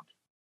found.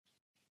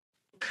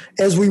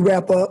 As we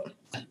wrap up,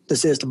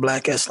 this is the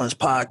Black Excellence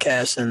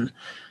Podcast, and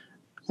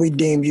we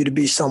deem you to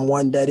be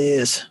someone that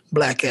is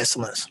Black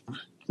Excellence.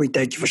 We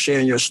thank you for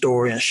sharing your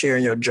story and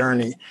sharing your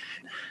journey.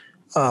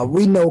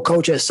 We know,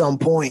 Coach, at some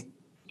point,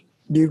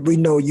 we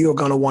know you're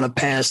going to want to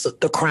pass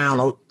the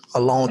crown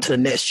along to the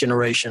next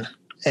generation.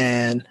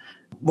 And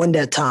when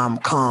that time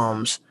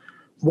comes,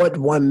 what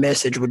one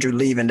message would you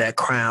leave in that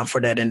crown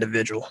for that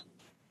individual?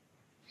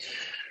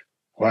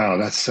 Wow,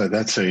 that's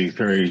a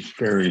very,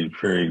 very,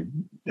 very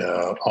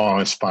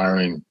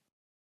awe-inspiring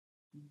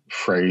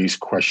phrase,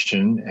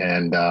 question.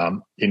 And,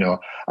 you know,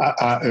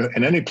 I,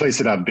 in any place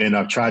that I've been,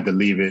 I've tried to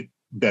leave it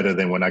better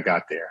than when I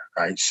got there,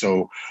 right?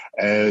 So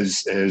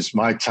as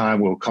my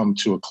time will come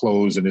to a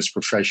close in this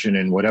profession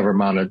in whatever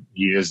amount of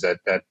years that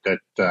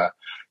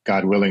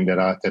God willing, that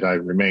I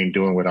remain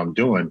doing what I'm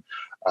doing,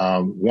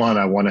 one,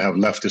 I want to have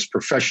left this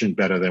profession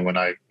better than when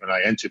I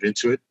entered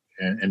into it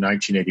in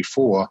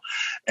 1984,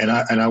 and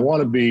I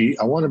want to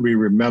be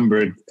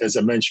remembered, as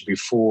I mentioned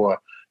before,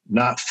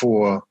 not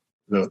for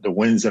the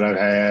wins that I've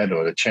had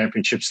or the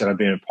championships that I've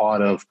been a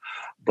part of,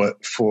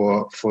 but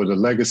for the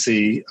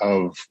legacy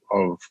of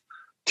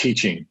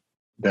teaching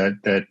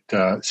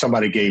that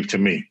somebody gave to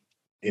me.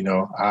 You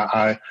know,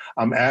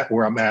 I'm at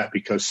where I'm at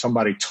because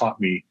somebody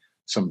taught me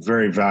some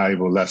very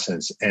valuable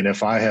lessons. And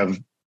if I have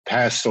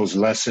passed those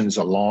lessons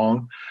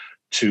along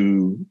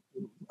to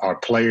our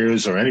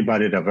players or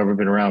anybody that I've ever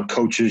been around,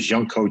 coaches,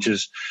 young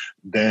coaches,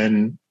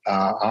 then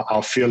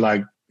I'll feel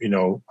like, you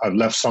know, I've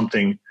left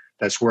something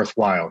that's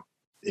worthwhile.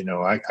 You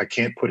know, I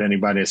can't put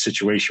anybody in a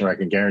situation where I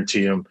can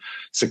guarantee them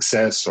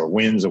success or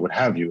wins or what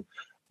have you.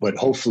 But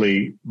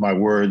hopefully my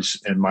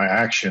words and my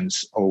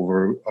actions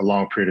over a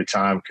long period of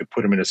time could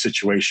put them in a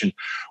situation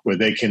where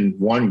they can,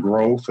 one,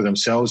 grow for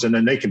themselves, and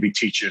then they can be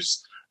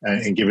teachers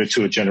and give it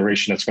to a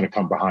generation that's going to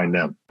come behind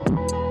them.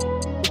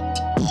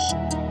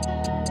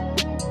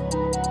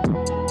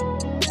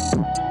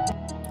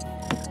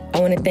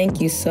 want to thank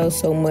you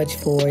so much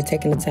for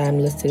taking the time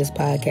to listen to this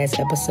podcast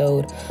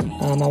episode.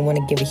 I want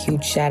to give a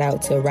huge shout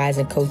out to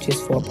Rising Coaches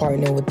for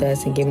partnering with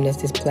us and giving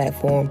us this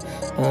platform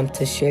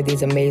to share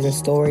these amazing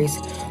stories.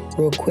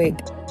 Real quick,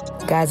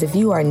 guys, if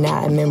you are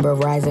not a member of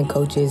Rising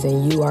Coaches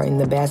and you are in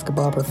the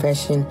basketball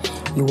profession,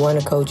 you want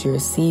to coach, you're a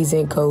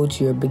seasoned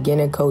coach, you're a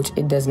beginner coach,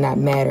 it does not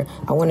matter.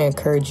 I want to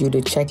encourage you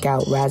to check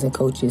out Rising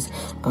Coaches.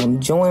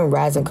 Join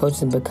Rising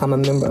Coaches and become a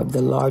member of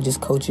the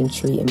largest coaching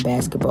tree in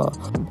basketball.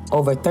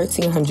 Over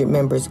 1,300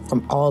 members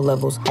from all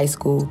levels, high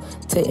school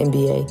to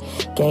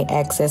NBA, gain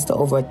access to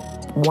over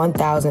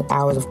 1,000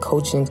 hours of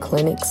coaching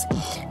clinics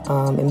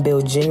and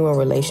build genuine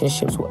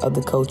relationships with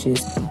other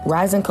coaches.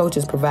 Rising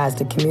Coaches provides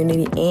the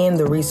community and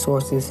the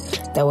resources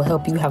that will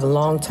help you have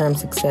long-term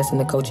success in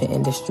the coaching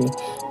industry.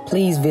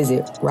 Please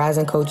visit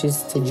Rising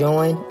Coaches to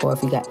join, or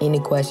if you got any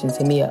questions,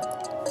 hit me up.